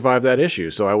going to survive that issue,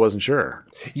 so I wasn't sure.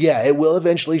 Yeah, it will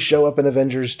eventually show up in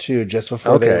Avengers 2 just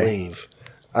before they leave.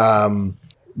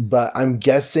 But I'm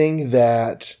guessing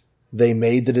that they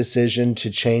made the decision to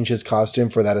change his costume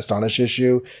for that Astonish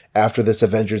issue after this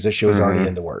Avengers issue is already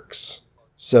in the works.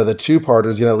 So the 2-parter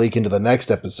is going to leak into the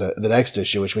next episode, the next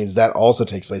issue, which means that also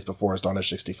takes place before Astonish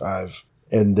 65.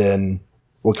 And then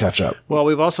we'll catch up. Well,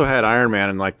 we've also had Iron Man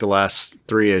in the last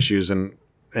 3 issues, and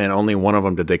only one of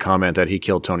them did they comment that he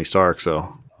killed Tony Stark.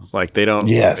 So they don't,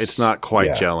 it's not quite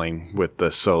gelling with the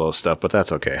solo stuff, but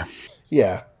that's okay.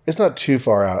 Yeah. It's not too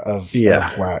far out of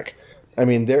whack. I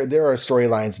mean, there are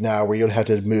storylines now where you'll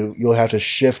have to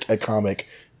shift a comic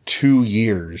 2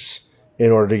 years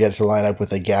in order to get it to line up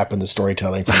with a gap in the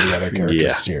storytelling from the other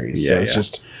characters series. So it's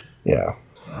just,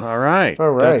 All right.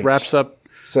 That wraps up.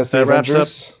 So that wraps up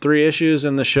 3 issues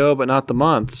in the show, but not the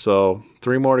month. So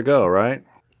 3 more to go, right?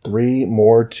 3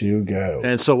 more to go.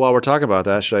 And so while we're talking about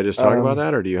that, should I just talk about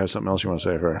that, or do you have something else you want to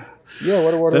say for? Yeah.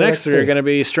 What are the next 3 are going to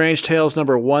be Strange Tales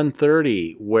number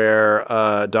 130, where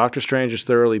Doctor Strange is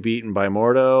thoroughly beaten by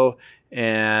Mordo,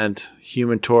 and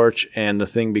Human Torch and the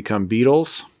Thing become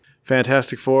Beetles.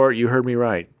 Fantastic Four, you heard me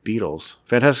right, Beetles.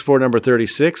 Fantastic Four number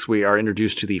 36, we are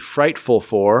introduced to the Frightful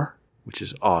Four, which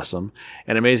is awesome.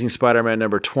 And Amazing Spider-Man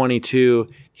number 22,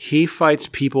 he fights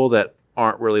people that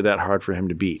aren't really that hard for him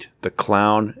to beat. The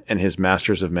Clown and his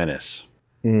Masters of Menace.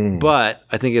 But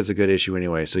I think it's a good issue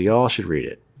anyway, so y'all should read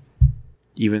it.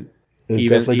 Even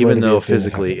though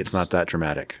physically it's not that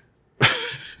dramatic.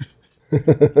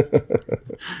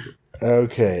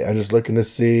 Okay, I'm just looking to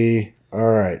see.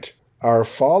 All right. Our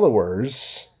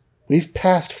followers, we've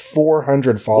passed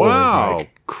 400 followers, wow,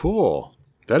 Mike. Cool.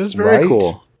 That is very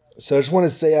cool. So I just want to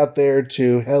say out there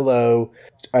to hello.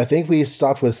 I think we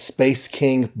stopped with Space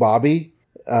King Bobby,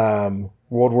 World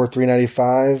War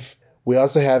 395. We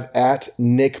also have at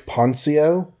Nick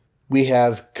Poncio. We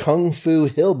have Kung Fu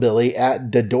Hillbilly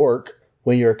at Dork.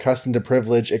 When you're accustomed to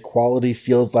privilege, equality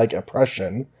feels like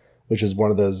oppression, which is one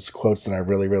of those quotes that I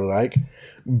really, really like.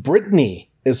 Brittany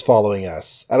is following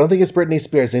us. I don't think it's Britney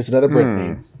Spears. I think it's another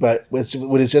Brittany. But when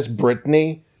it's just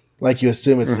Brittany, you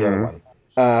assume it's the other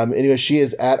one. Anyway, she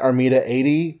is at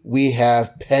Armida80. We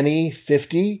have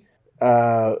Penny50.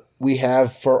 We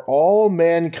have For All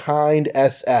Mankind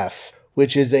SF,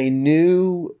 which is a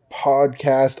new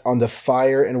podcast on the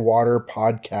Fire and Water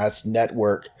Podcast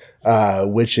Network,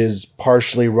 which is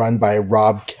partially run by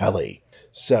Rob Kelly.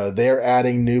 So they're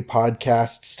adding new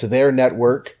podcasts to their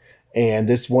network, and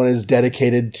this one is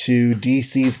dedicated to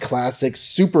DC's classic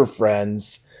Super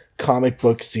Friends comic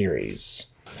book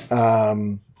series.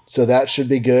 So that should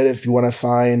be good. If you want to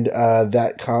find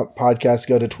that podcast,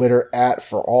 go to Twitter at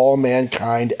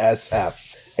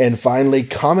ForAllMankindSF. And finally,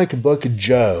 Comic Book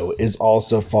Joe is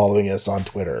also following us on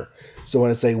Twitter. So I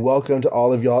want to say welcome to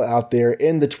all of y'all out there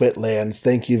in the Twitlands.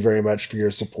 Thank you very much for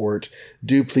your support.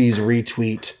 Do please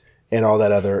retweet and all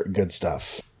that other good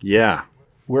stuff. Yeah.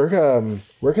 Where can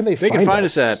they find us? They can find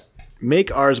us at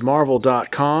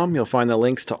makeoursmarvel.com. You'll find the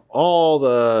links to all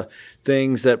the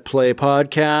things that play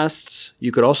podcasts.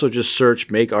 You could also just search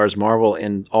Make Ours Marvel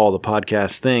in all the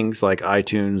podcast things like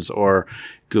iTunes or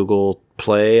Google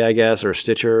Play, I guess, or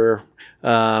Stitcher.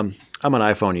 I'm an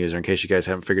iPhone user in case you guys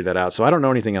haven't figured that out. So I don't know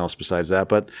anything else besides that,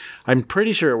 but I'm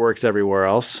pretty sure it works everywhere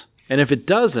else. And if it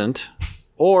doesn't,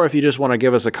 or if you just want to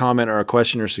give us a comment or a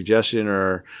question or suggestion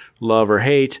or love or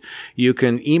hate, you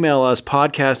can email us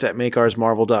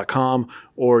podcast@makeoursmarvel.com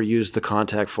or use the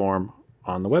contact form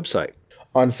on the website.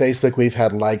 On Facebook, we've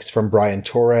had likes from Brian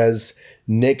Torres,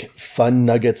 Nick Fun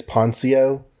Nuggets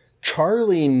Poncio,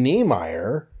 Charlie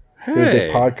Niemeyer, who's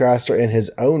a podcaster in his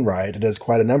own right and does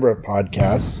quite a number of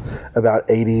podcasts about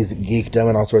 80s geekdom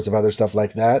and all sorts of other stuff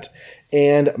like that,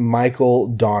 and Michael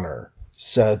Donner.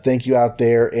 So thank you out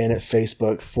there in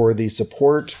Facebook for the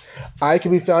support. I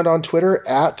can be found on Twitter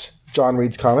at John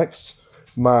Reads Comics.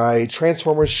 My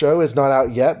Transformers show is not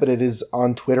out yet, but it is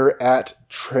on Twitter at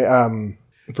I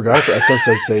forgot if I was supposed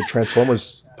to say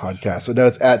Transformers podcast. So no,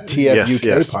 it's at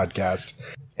TFUK podcast.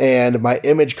 And my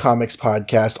Image Comics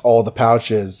podcast, All the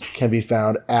Pouches, can be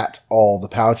found at All the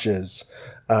Pouches.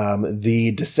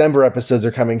 The December episodes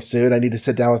are coming soon. I need to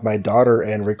sit down with my daughter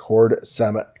and record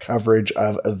some coverage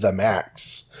of The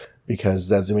Max, because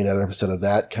there's going to be another episode of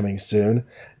that coming soon.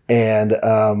 And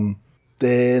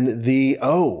then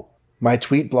my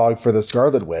tweet blog for the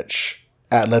Scarlet Witch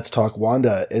at Let's Talk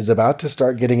Wanda is about to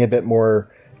start getting a bit more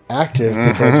active,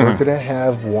 because we're going to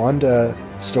have Wanda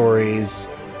stories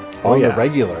on the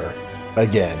regular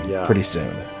again pretty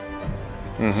soon.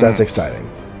 So that's exciting.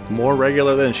 More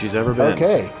regular than she's ever been.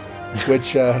 Okay.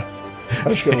 Which, I'm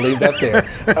just going to leave that there.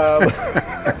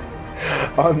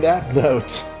 On that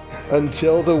note,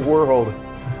 until the world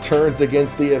turns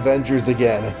against the Avengers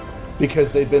again,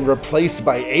 because they've been replaced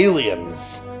by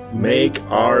aliens, make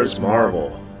ours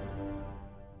Marvel.